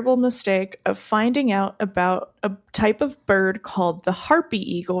terrible mistake of finding out about a type of bird called the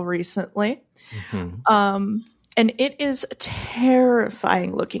harpy eagle recently. And it is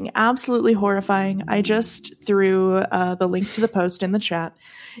terrifying looking, absolutely horrifying. I just threw the link to the post in the chat.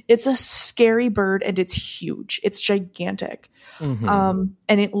 It's a scary bird, and it's huge. It's gigantic. And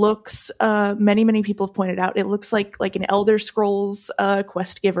it looks, many people have pointed out, it looks like an Elder Scrolls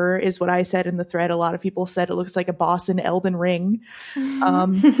quest giver is what I said in the thread. A lot of people said it looks like a boss in Elden Ring.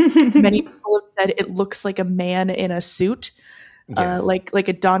 Many people have said it looks like a man in a suit. Yes. Like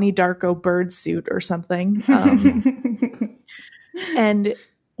a Donnie Darko bird suit or something. And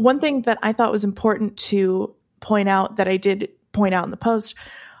one thing that I thought was important to point out, that I did point out in the post,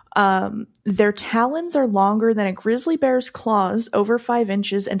 their talons are longer than a grizzly bear's claws, over 5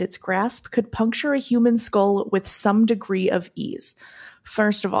 inches, and its grasp could puncture a human skull with some degree of ease.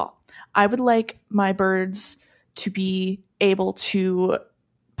 First of all, I would like my birds to be able to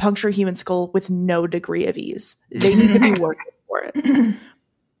puncture a human skull with no degree of ease. They need to be working for it.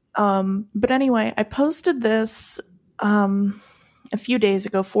 But anyway, I posted this a few days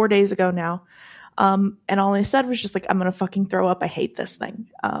ago, 4 days ago now. And all I said was just like, I'm going to fucking throw up. I hate this thing.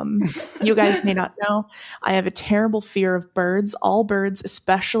 You guys may not know, I have a terrible fear of birds. All birds,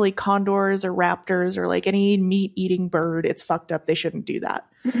 especially condors or raptors or like any meat eating bird, it's fucked up. They shouldn't do that.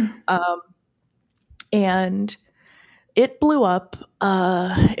 And it blew up.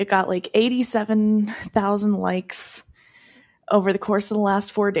 It got like 87,000 likes over the course of the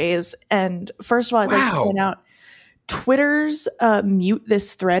last 4 days. And first of all, I'd like to point out Twitter's mute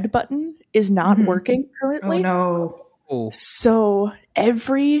this thread button is not working currently. Oh no. So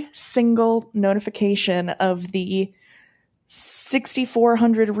every single notification of the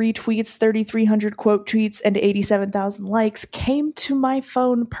 6,400 retweets, 3,300 quote tweets, and 87,000 likes came to my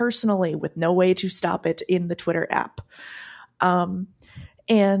phone personally with no way to stop it in the Twitter app.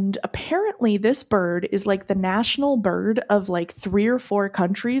 And apparently this bird is like the national bird of like 3 or 4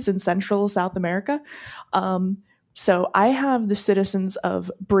 countries in Central South America. So I have the citizens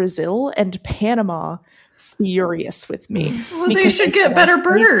of Brazil and Panama furious with me. Well, they should get better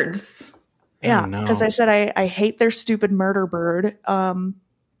birds. Yeah, because I said I hate their stupid murder bird.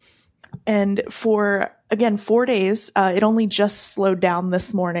 And for, again, 4 days, it only just slowed down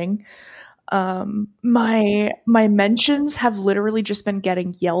this morning. My mentions have literally just been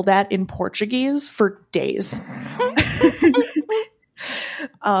getting yelled at in Portuguese for days.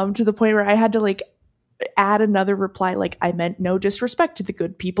 To the point where I had to like add another reply like, I meant no disrespect to the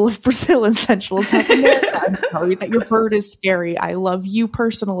good people of Brazil and Central South America. I'm sorry that your bird is scary. I love you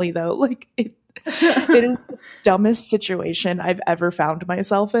personally though. Like it is the dumbest situation I've ever found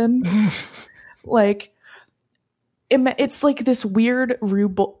myself in. Like it's like this weird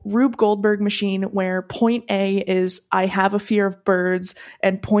Rube Goldberg machine where point A is I have a fear of birds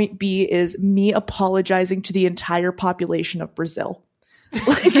and point B is me apologizing to the entire population of Brazil.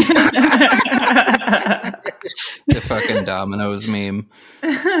 The fucking Domino's meme.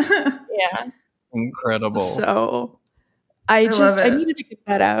 Yeah. Incredible. So I needed to get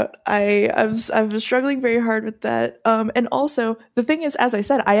that out. I was struggling very hard with that. And also the thing is, as I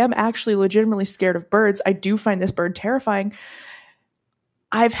said, I am actually legitimately scared of birds. I do find this bird terrifying.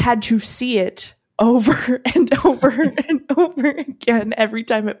 I've had to see it over and over and over again every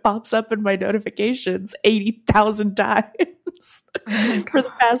time it pops up in my notifications 80,000 times for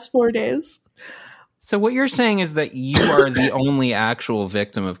the past 4 days. So what you're saying is that you are the only actual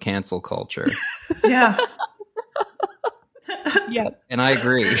victim of cancel culture. Yeah. Yeah. And I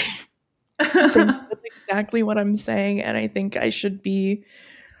agree. That's exactly what I'm saying. And I think I should be,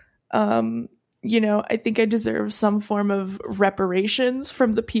 I think I deserve some form of reparations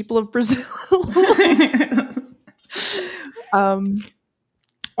from the people of Brazil.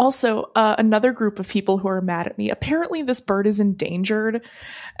 Also, another group of people who are mad at me. Apparently this bird is endangered.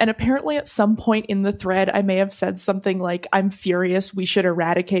 And apparently at some point in the thread, I may have said something like, I'm furious, we should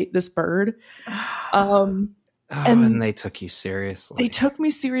eradicate this bird. And they took you seriously. They took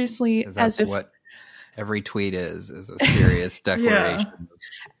me seriously as if what every tweet is a serious declaration. Yeah.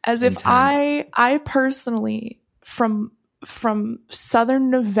 As if I personally from Southern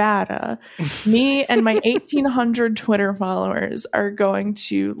Nevada, me and my 1,800 Twitter followers are going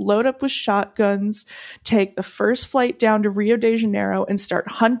to load up with shotguns, take the first flight down to Rio de Janeiro and start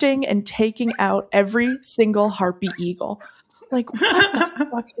hunting and taking out every single harpy eagle. Like, what the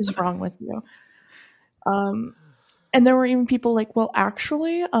fuck is wrong with you? And there were even people like, well,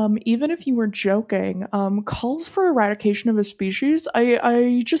 actually, even if you were joking, calls for eradication of a species,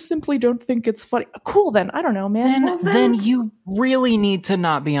 I just simply don't think it's funny. Cool, then. I don't know, man. Then you really need to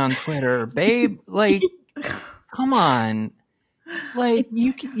not be on Twitter, babe. Like, come on. Like,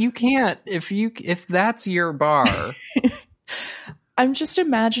 you can't, if that's your bar. I'm just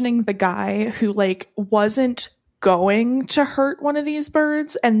imagining the guy who, like, wasn't going to hurt one of these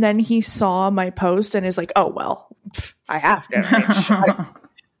birds, and then he saw my post and is like, oh, well, I have to.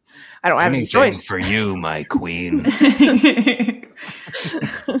 I don't have any choice. For you, my queen.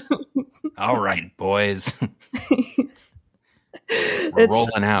 All right, boys. We're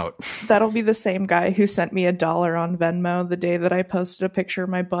rolling out. That'll be the same guy who sent me $1 on Venmo the day that I posted a picture of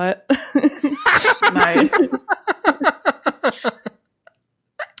my butt. Nice.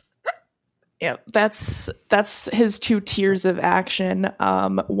 Yeah, that's his 2 tiers of action.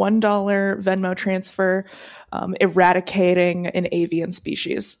 $1 Venmo transfer, eradicating an avian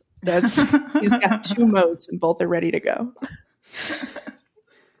species. He's got 2 modes and both are ready to go.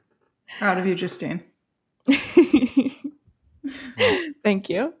 Proud of you, Justine. Thank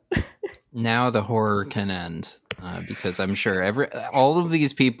you. Now the horror can end, because I'm sure all of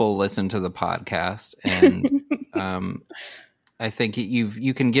these people listen to the podcast, and I think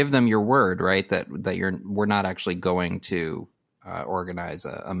you can give them your word, right? That we're not actually going to organize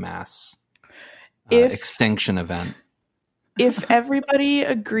a mass. extinction event. If everybody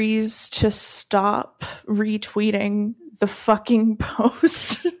agrees to stop retweeting the fucking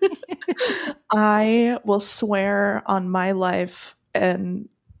post, I will swear on my life and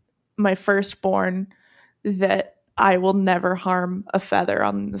my firstborn that I will never harm a feather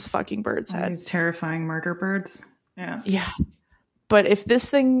on this fucking bird's head. These terrifying murder birds. Yeah. Yeah. But if this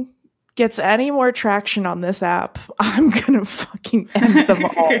thing gets any more traction on this app, I'm gonna fucking end them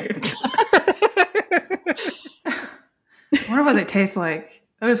all. I wonder what they taste like.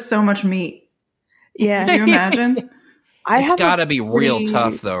 That is so much meat. Yeah. Can you imagine? It's gotta be real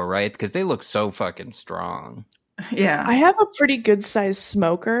tough though, right? Because they look so fucking strong. Yeah. I have a pretty good sized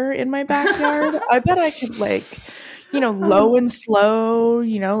smoker in my backyard. I bet I could low and slow,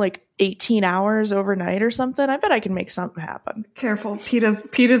 like 18 hours overnight or something. I bet I can make something happen. Careful.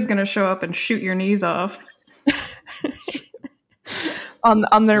 PETA's gonna show up and shoot your knees off.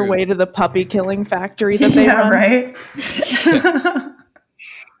 on their way to the puppy killing factory that they run. Right?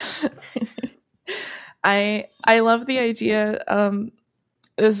 I love the idea.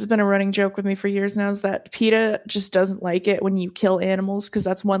 This has been a running joke with me for years now, is that PETA just doesn't like it when you kill animals because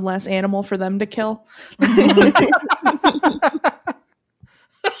that's one less animal for them to kill.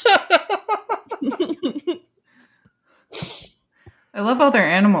 I love all their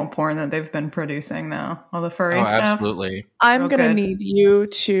animal porn that they've been producing now. All the furry stuff. Absolutely. I'm going to need you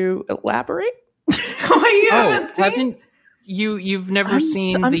to elaborate. Haven't you've never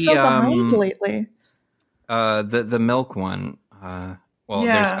seen I'm the so behind lately. The milk one.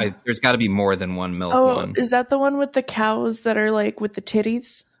 There's got to be more than one milk one. Is that the one with the cows that are like with the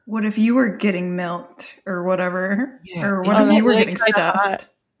titties? What if you were getting milked or whatever? Yeah. Or what if you were getting stuffed? Hot.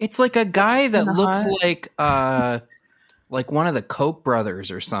 It's like a guy that looks like one of the Koch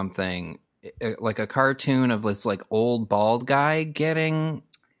brothers or something, like a cartoon of this like old bald guy getting.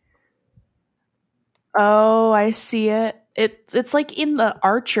 Oh, I see it. It's like in the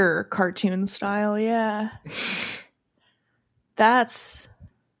Archer cartoon style. Yeah. That's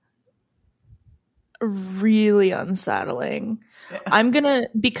really unsettling. Yeah.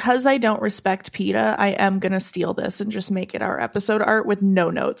 Because I don't respect PETA, I am going to steal this and just make it our episode art with no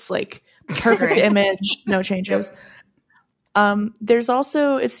notes, like perfect image, no changes. There's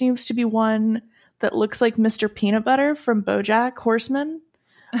also, it seems to be one that looks like Mr. Peanut Butter from BoJack Horseman,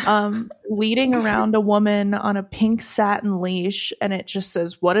 leading around a woman on a pink satin leash, and it just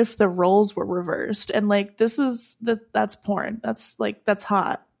says, "What if the roles were reversed?" And like, that's porn. That's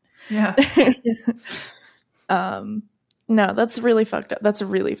hot. Yeah. No, that's really fucked up. That's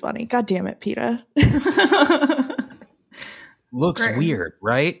really funny. God damn it, PETA. Looks weird,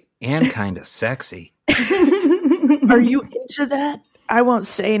 right? And kind of sexy. Are you into that? I won't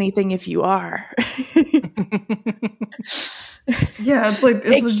say anything if you are. Yeah,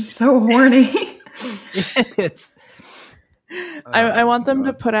 it's just so horny. I want them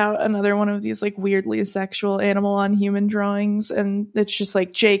to put out another one of these like weirdly sexual animal on human drawings, and it's just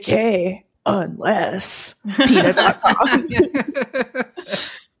like JK unless PETA.com.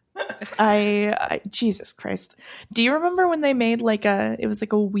 I Jesus Christ. Do you remember when they made it was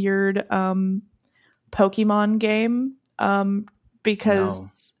like a weird Pokemon game?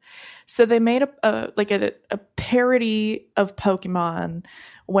 So they made a parody of Pokemon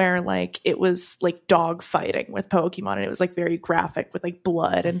where like it was like dog fighting with Pokemon, and it was like very graphic with like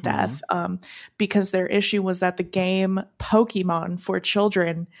blood and death, because their issue was that the game Pokemon for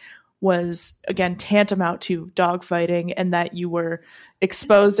children was again tantamount to dog fighting, and that you were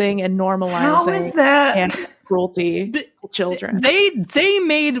exposing and normalizing and cruelty to children. They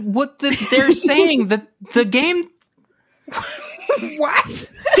made what they're saying that the game.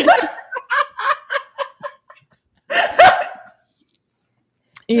 What?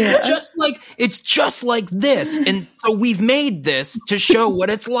 Yeah. It's just like this, and so we've made this to show what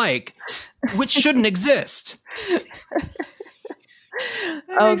it's like, which shouldn't exist.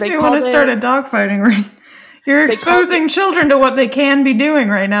 Makes me want to start a dogfighting ring. You're exposing children to what they can be doing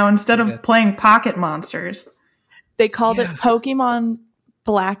right now instead of playing pocket monsters. They called it Pokemon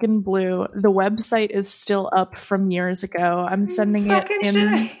Black and Blue. The website is still up from years ago. I'm sending it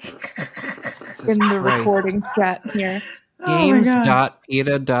in the recording chat here.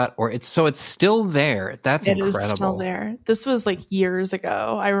 Games.peta.org. It's still there. That's incredible. It is still there. This was like years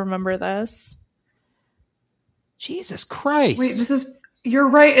ago. I remember this. Jesus Christ. Wait, you're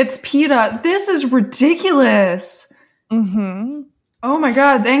right. It's PETA. This is ridiculous. Mm-hmm. Oh my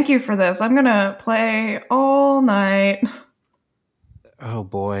God. Thank you for this. I'm going to play all night. Oh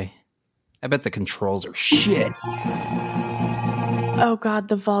boy. I bet the controls are shit. Oh God,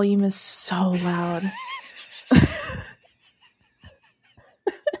 the volume is so loud.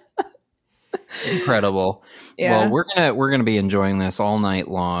 Incredible. Yeah. Well, we're gonna be enjoying this all night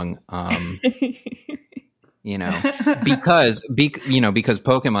long. Because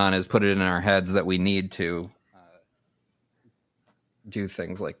Pokemon has put it in our heads that we need to do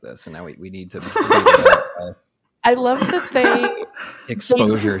things like this, and now we need to do that. I love that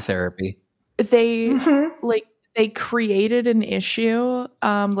exposure therapy. They they created an issue,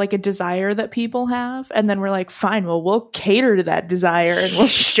 like a desire that people have, and then we're like, fine, well, we'll cater to that desire and we'll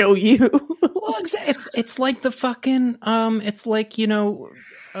show you. Well, it's like the fucking it's like, the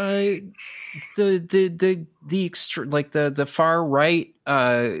far right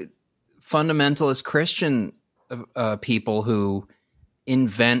fundamentalist Christian people who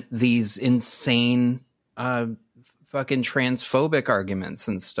invent these insane fucking transphobic arguments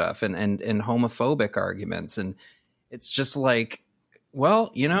and stuff and homophobic arguments, and it's just like,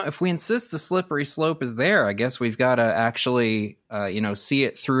 well, if we insist the slippery slope is there, I guess we've got to actually see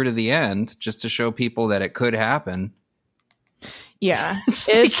it through to the end, just to show people that it could happen. Yeah,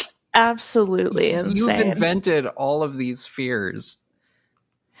 it's absolutely insane. You've invented all of these fears.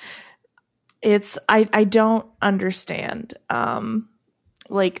 I don't understand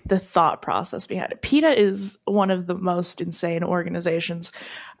like the thought process behind it. PETA is one of the most insane organizations.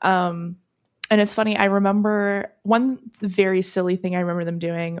 And it's funny, I remember one very silly thing I remember them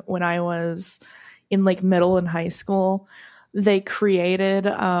doing when I was in like middle and high school. They created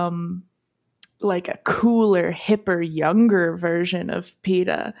like a cooler, hipper, younger version of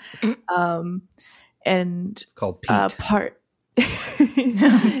PETA. And it's called Pete.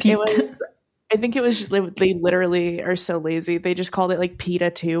 It was, I think it was, they literally are so lazy. They just called it like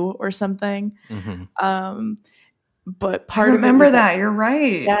PETA 2 or something. Mm-hmm. But part I remember of it was that. You're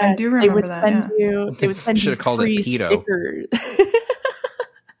right. Yeah, I do remember that. They would send you free stickers.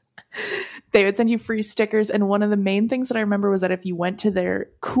 They would send you free stickers. And one of the main things that I remember was that if you went to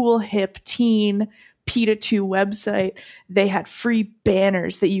their cool, hip, teen PETA 2 website, they had free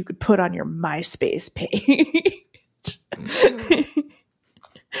banners that you could put on your MySpace page.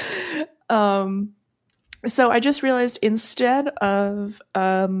 So I just realized, instead of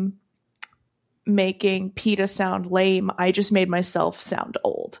making PETA sound lame, I just made myself sound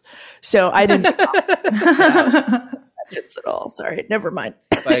old. So I didn't sentence at all. Sorry, never mind.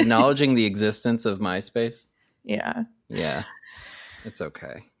 By acknowledging the existence of MySpace? Yeah. Yeah. It's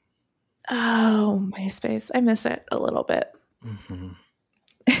okay. Oh, MySpace. I miss it a little bit. Mm-hmm.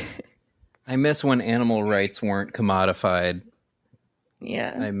 I miss when animal rights weren't commodified.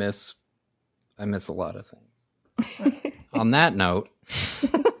 Yeah. I miss a lot of things. On that note,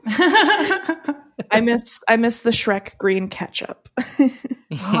 I miss the Shrek green ketchup.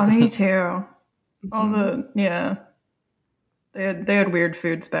 Oh, me too. All they had weird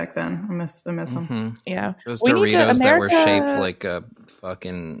foods back then. I miss them. Mm-hmm. Yeah. Those Doritos that were shaped like a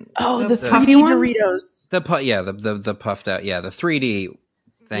fucking the 3D Doritos. The puffed out, the 3D.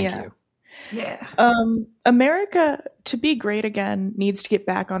 Thank you. Yeah. America, to be great again, needs to get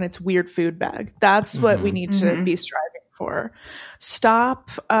back on its weird food bag. That's what we need to be striving for. Stop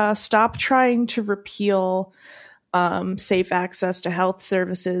trying to repeal safe access to health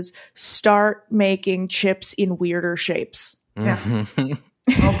services. Start making chips in weirder shapes. Yeah.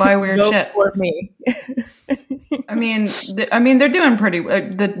 I'll buy weird shit for me. I mean, they're doing pretty.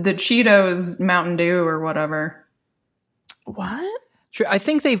 The Cheetos Mountain Dew or whatever. What? True. I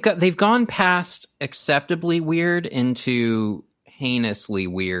think they've gone past acceptably weird into heinously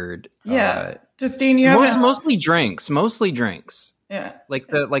weird. Yeah, Justine, you have mostly drinks. Yeah, like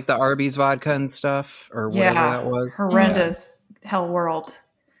the Arby's vodka and stuff, or whatever that was. Horrendous hell world.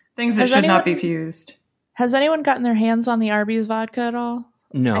 Things that should not be fused. Has anyone gotten their hands on the Arby's vodka at all?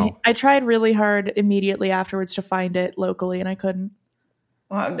 No. I tried really hard immediately afterwards to find it locally, and I couldn't.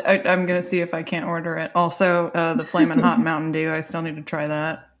 Well, I'm going to see if I can't order it. Also, the Flamin' Hot Mountain Dew, I still need to try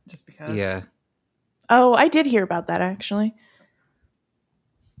that, just because. Yeah. Oh, I did hear about that, actually.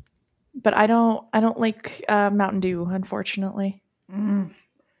 But I don't like Mountain Dew, unfortunately.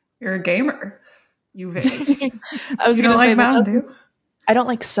 You're a gamer. I was going to say Mountain Dew? I don't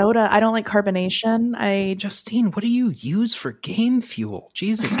like soda. I don't like carbonation. Justine, what do you use for game fuel?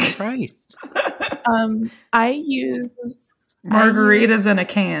 Jesus Christ. I use margaritas in a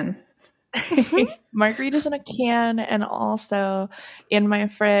can. Margaritas in a can, and also in my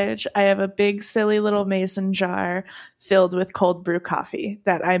fridge I have a big silly little mason jar filled with cold brew coffee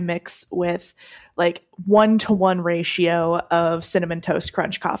that I mix with like 1-to-1 ratio of cinnamon toast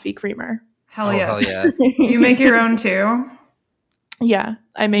crunch coffee creamer. Hell yeah. You make your own too? Yeah,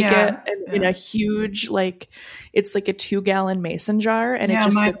 I make it in a huge, like, it's like a 2-gallon mason jar, and it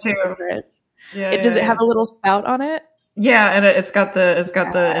just sits over it. Does it have a little spout on it? Yeah, and it's got the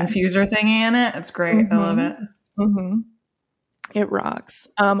infuser thingy in it. It's great. I love it. Mm-hmm. It rocks.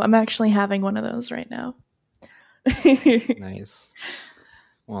 I'm actually having one of those right now. Nice.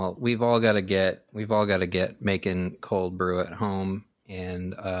 Well, we've all got to get making cold brew at home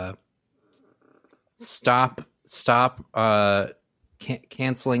and stop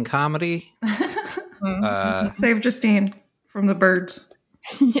canceling comedy. Save Justine from the birds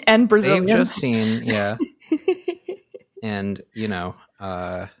and Brazilians. Save Justine, yeah. And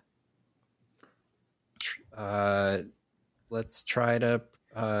let's try to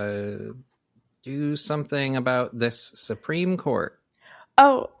do something about this Supreme Court.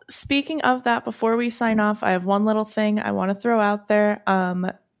 Oh, speaking of that, before we sign off, I have one little thing I want to throw out there.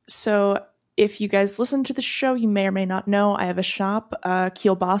 So if you guys listen to the show, you may or may not know, I have a shop,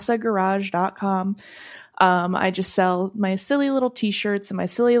 kielbasagarage.com. I just sell my silly little t-shirts and my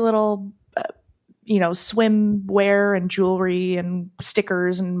silly little, swimwear and jewelry and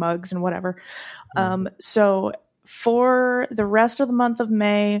stickers and mugs and whatever. So for the rest of the month of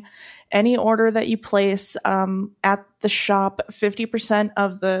May, any order that you place at the shop, 50%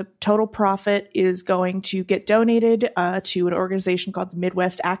 of the total profit is going to get donated to an organization called the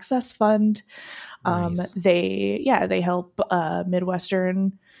Midwest Access Fund. Nice. They help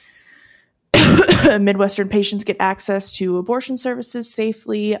Midwestern patients get access to abortion services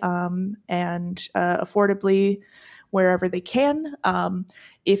safely and affordably wherever they can.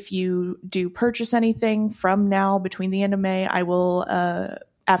 If you do purchase anything from now between the end of May, I will,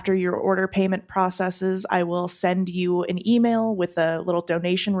 after your order payment processes, I will send you an email with a little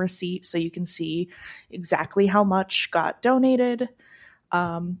donation receipt so you can see exactly how much got donated.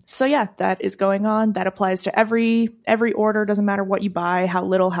 So yeah, that is going on. That applies to every order. Doesn't matter what you buy, how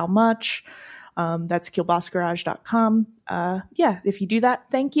little, how much. That's kielbasagarage.com. If you do that,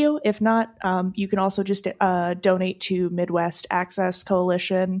 thank you. If not, you can also just donate to Midwest Access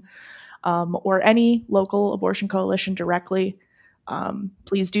Coalition or any local abortion coalition directly.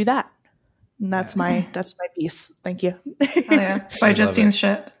 Please do that. And that's my piece. Thank you. Oh, yeah. Buy Justine's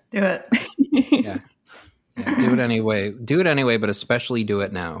shit. Do it. Yeah. Do it anyway. Do it anyway, but especially do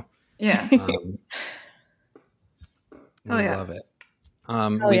it now. Yeah. We love it.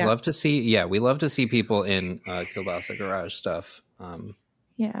 We love to see people in Kielbasa Garage stuff. And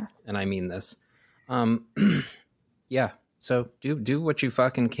I mean this. So do what you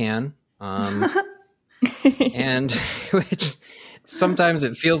fucking can. And which sometimes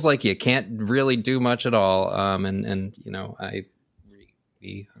it feels like you can't really do much at all.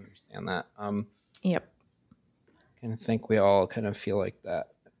 We understand that. Yep. I think we all kind of feel like that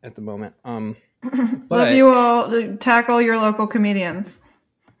at the moment. Love you all. Tackle your local comedians.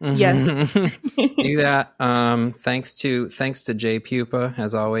 Yes. Do that. Thanks to Jay Pupa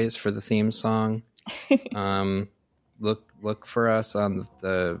as always for the theme song. Look for us on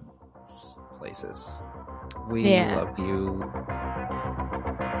the places. We love you.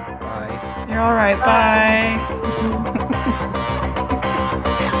 Bye. You're all right. Bye.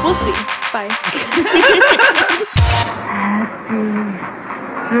 We'll see. Bye.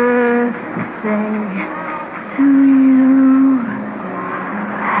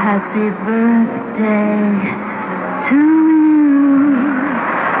 Happy birthday to you.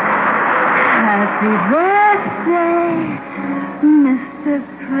 Happy birthday, Mr.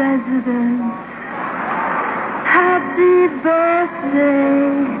 President. Happy birthday